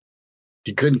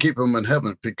he couldn't keep him in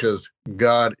heaven because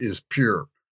God is pure.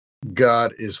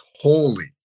 God is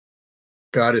holy.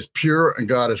 God is pure and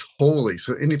God is holy.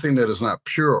 So anything that is not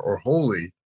pure or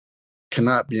holy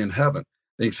cannot be in heaven.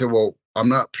 And you say, well, I'm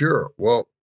not pure. Well,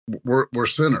 we're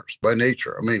sinners by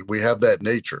nature. We have that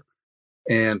nature.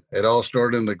 And it all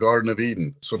started in the Garden of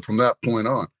Eden. So from that point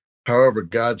on, however,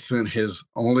 God sent his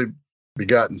only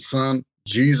begotten son,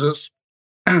 Jesus,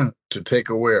 to take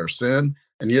away our sin.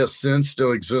 And yes, sin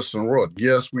still exists in the world.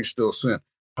 Yes, we still sin.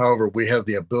 However, we have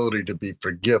the ability to be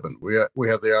forgiven. We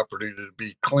have the opportunity to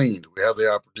be cleaned. We have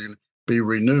the opportunity to be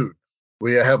renewed.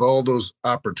 We have all those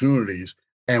opportunities,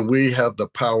 and we have the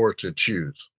power to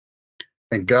choose.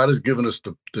 And God has given us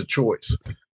the choice.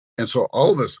 And so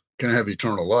all of us can have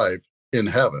eternal life in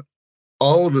heaven.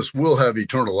 All of us will have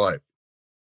eternal life.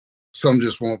 Some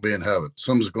just won't be in heaven.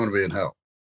 Some is going to be in hell.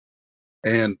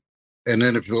 And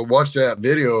then if you watch that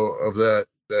video of that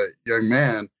young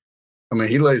man,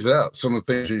 he lays it out, some of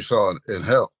the things he saw in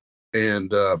hell.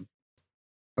 And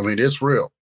it's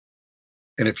real.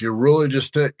 And if you really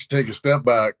just take a step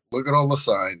back, look at all the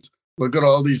signs, look at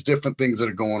all these different things that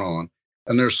are going on.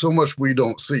 And there's so much we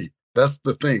don't see. That's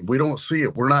the thing. We don't see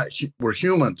it. We're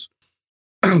humans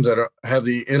that have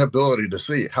the inability to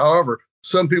see. However,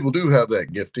 some people do have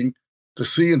that gifting to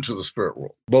see into the spirit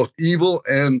world, both evil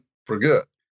and for good.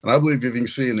 And I believe if you can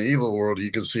see in the evil world,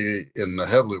 you can see in the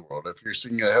heavenly world. If you're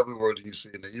seeing in the heavenly world, you can see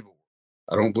in the evil world.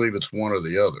 I don't believe it's one or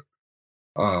the other.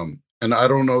 And I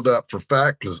don't know that for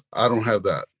fact because I don't have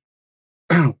that.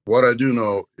 What I do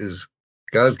know is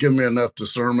God's given me enough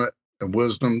discernment and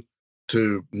wisdom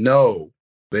to know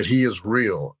that he is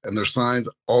real and there's signs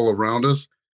all around us.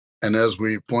 And as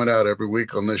we point out every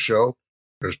week on this show,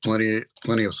 there's plenty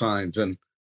of signs. And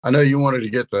I know you wanted to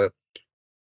get the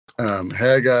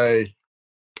Haggai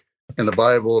in the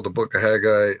Bible, the book of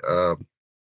Haggai.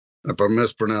 If I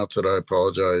mispronounce it, I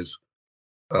apologize.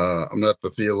 I'm not the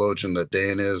theologian that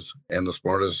Dan is and the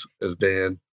smartest as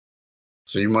Dan.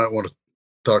 So you might want to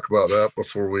talk about that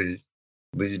before we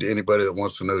lead anybody that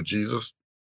wants to know Jesus.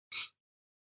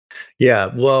 Yeah,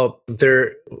 well,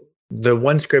 the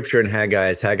one scripture in Haggai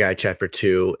is Haggai chapter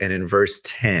 2, and in verse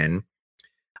 10,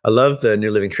 I love the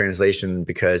New Living Translation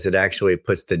because it actually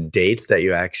puts the dates that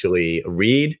you actually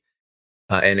read,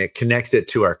 and it connects it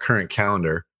to our current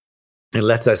calendar. It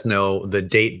lets us know the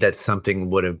date that something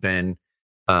would have been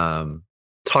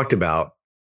talked about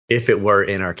if it were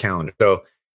in our calendar. So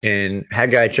in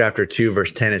Haggai chapter 2,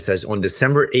 verse 10, it says, on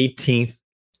December 18th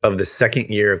of the second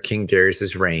year of King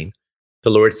Darius's reign, the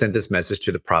Lord sent this message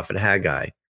to the prophet Haggai.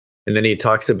 And then he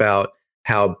talks about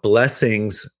how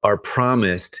blessings are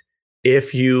promised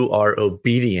if you are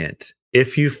obedient.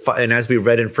 And as we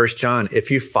read in 1 John,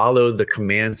 if you follow the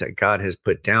commands that God has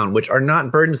put down, which are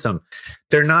not burdensome,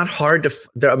 they're not hard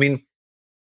to,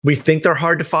 we think they're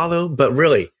hard to follow, but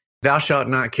really, thou shalt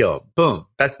not kill. Boom.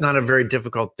 That's not a very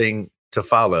difficult thing to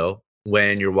follow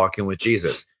when you're walking with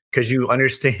Jesus, because you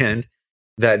understand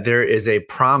that there is a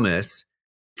promise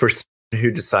for someone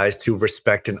who decides to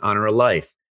respect and honor a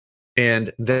life.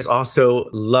 And there's also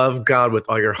love God with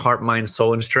all your heart, mind,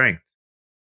 soul, and strength.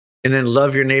 And then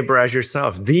love your neighbor as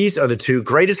yourself. These are the two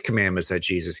greatest commandments that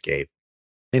Jesus gave.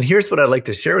 And here's what I'd like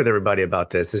to share with everybody about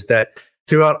this is that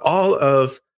throughout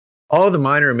all the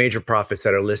minor and major prophets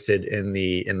that are listed in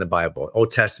the Bible, Old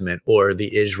Testament, or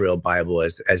the Israel Bible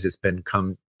as it's been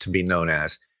come to be known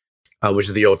as, which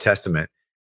is the Old Testament,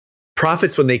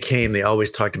 prophets, when they came, they always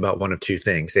talked about one of two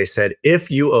things. They said, if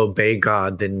you obey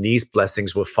God, then these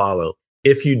blessings will follow.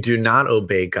 If you do not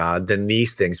obey God, then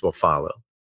these things will follow.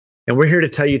 And we're here to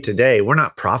tell you today, we're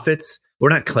not prophets. We're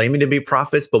not claiming to be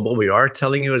prophets, but what we are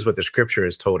telling you is what the scripture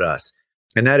has told us.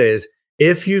 And that is,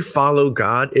 if you follow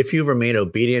God, if you remain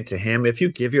obedient to him, if you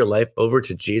give your life over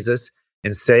to Jesus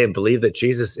and say and believe that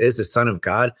Jesus is the Son of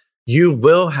God, you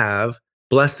will have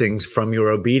blessings from your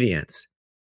obedience.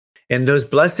 And those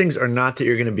blessings are not that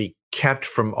you're going to be kept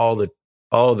from all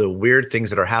the weird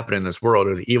things that are happening in this world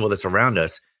or the evil that's around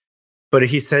us. But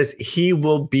he says he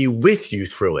will be with you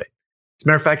through it. As a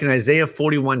matter of fact, in Isaiah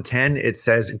 41:10, it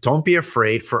says, don't be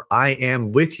afraid, for I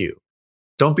am with you.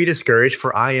 Don't be discouraged,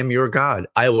 for I am your God.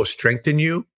 I will strengthen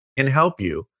you and help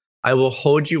you. I will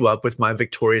hold you up with my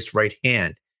victorious right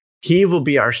hand. He will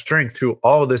be our strength through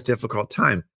all this difficult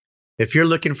time. If you're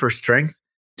looking for strength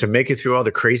to make it through all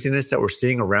the craziness that we're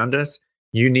seeing around us,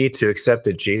 you need to accept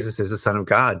that Jesus is the Son of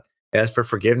God. Ask for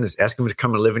forgiveness. Ask him to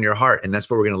come and live in your heart. And that's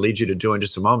what we're going to lead you to do in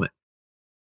just a moment.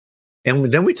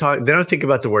 And then I think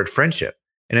about the word friendship.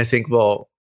 And I think, well,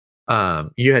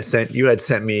 you had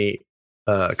sent me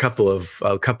a couple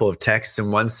of texts,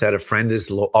 and one said a friend is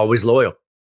always loyal.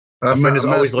 A friend is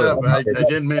always loyal. I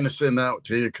didn't mean to send that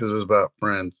to you because it was about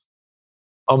friends.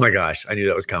 Oh my gosh, I knew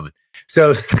that was coming.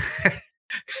 So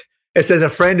it says a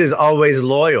friend is always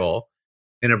loyal,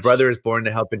 and a brother is born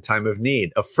to help in time of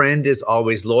need. A friend is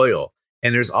always loyal.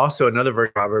 And there's also another verse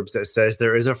of Proverbs that says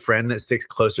there is a friend that sticks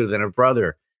closer than a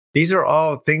brother. These are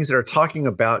all things that are talking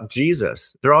about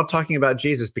Jesus. They're all talking about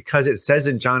Jesus because it says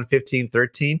in John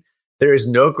 15:13, there is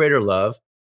no greater love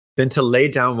than to lay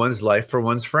down one's life for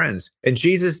one's friends. And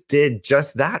Jesus did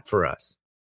just that for us.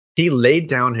 He laid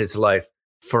down his life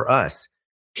for us.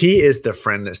 He is the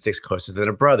friend that sticks closer than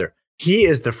a brother. He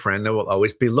is the friend that will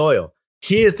always be loyal.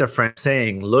 He is the friend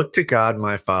saying, look to God,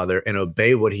 my Father, and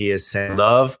obey what he is saying.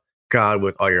 Love God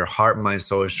with all your heart, mind,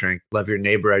 soul, and strength. Love your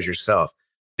neighbor as yourself.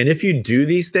 And if you do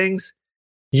these things,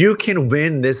 you can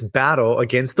win this battle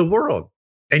against the world.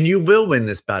 And you will win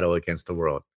this battle against the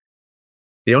world.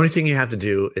 The only thing you have to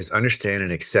do is understand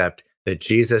and accept that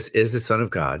Jesus is the Son of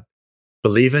God,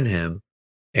 believe in him,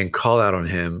 and call out on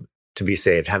him to be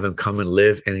saved. Have him come and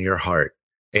live in your heart.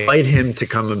 Invite him to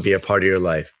come and be a part of your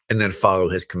life, and then follow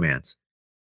his commands.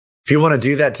 If you want to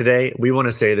do that today, we want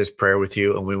to say this prayer with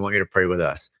you, and we want you to pray with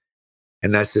us.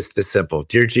 And that's just this simple.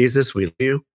 Dear Jesus, we love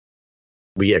you.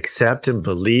 We accept and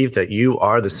believe that you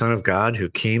are the Son of God who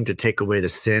came to take away the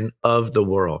sin of the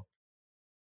world.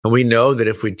 And we know that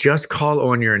if we just call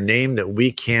on your name, that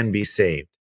we can be saved,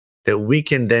 that we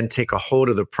can then take a hold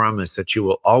of the promise that you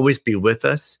will always be with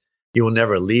us. You will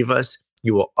never leave us.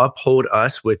 You will uphold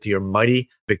us with your mighty,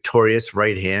 victorious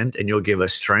right hand, and you'll give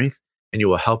us strength, and you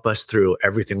will help us through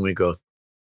everything we go through.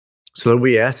 So Lord,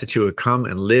 we ask that you would come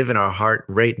and live in our heart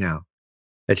right now,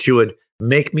 that you would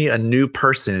make me a new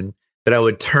person, that I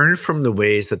would turn from the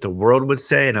ways that the world would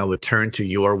say, and I would turn to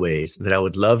your ways, that I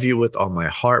would love you with all my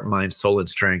heart, mind, soul, and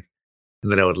strength,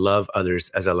 and that I would love others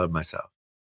as I love myself.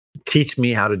 Teach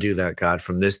me how to do that, God,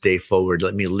 from this day forward.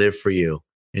 Let me live for you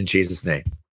in Jesus' name.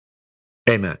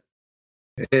 Amen.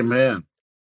 Amen.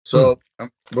 So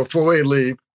before we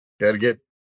leave, got to get,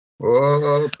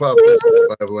 pop this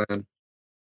Bible in.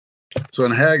 So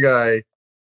in Haggai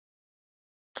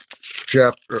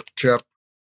chapter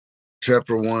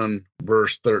 1,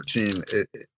 verse 13, it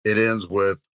ends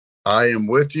with, I am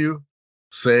with you,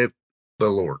 saith the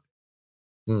Lord.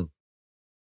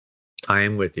 I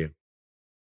am with you.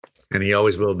 And he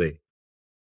always will be.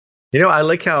 You know, I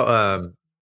like how,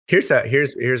 here's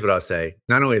what I'll say.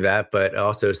 Not only that, but it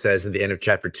also says at the end of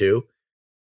chapter 2,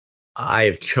 I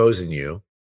have chosen you.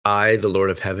 I, the Lord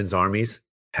of heaven's armies,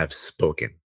 have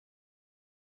spoken.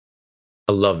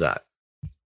 I love that.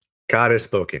 God has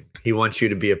spoken. He wants you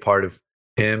to be a part of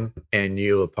him and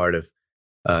you a part of,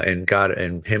 and God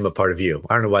and him a part of you.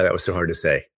 I don't know why that was so hard to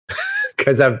say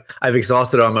because I've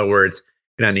exhausted all my words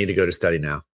and I need to go to study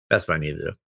now. That's what I need to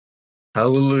do.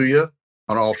 Hallelujah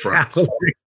on all fronts.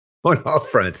 Hallelujah on all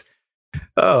fronts.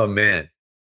 Oh, man.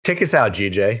 Take us out,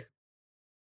 GJ.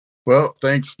 Well,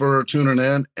 thanks for tuning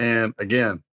in. And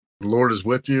again, the Lord is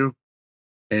with you.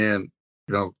 And,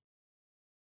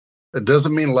 it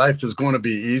doesn't mean life is going to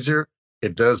be easier.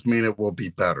 It does mean it will be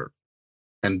better.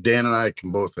 And Dan and I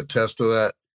can both attest to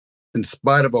that. In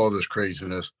spite of all this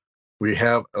craziness, we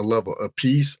have a level of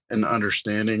peace and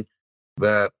understanding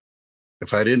that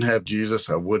if I didn't have Jesus,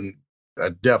 I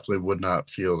definitely would not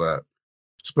feel that,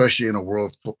 especially in a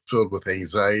world filled with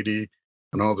anxiety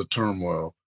and all the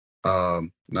turmoil.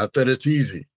 Not that it's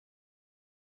easy.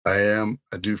 I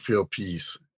do feel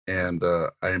peace, and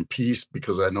I am peace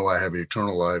because I know I have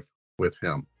eternal life with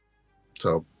him.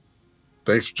 So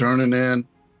thanks for tuning in.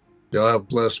 Y'all have a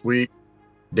blessed week.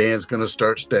 Dan's going to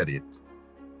start studying.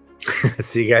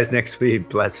 See you guys next week.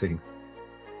 Blessings.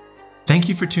 Thank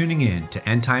you for tuning in to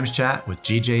End Times Chat with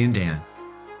GJ and Dan.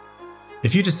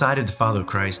 If you decided to follow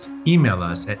Christ, email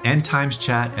us at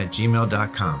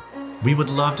endtimeschat@gmail.com. We would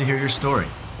love to hear your story.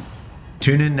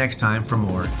 Tune in next time for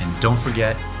more, and don't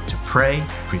forget to pray,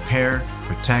 prepare,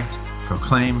 protect,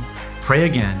 proclaim, pray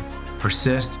again,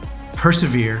 persist,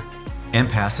 persevere, and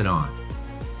pass it on.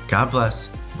 God bless.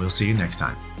 We'll see you next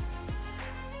time.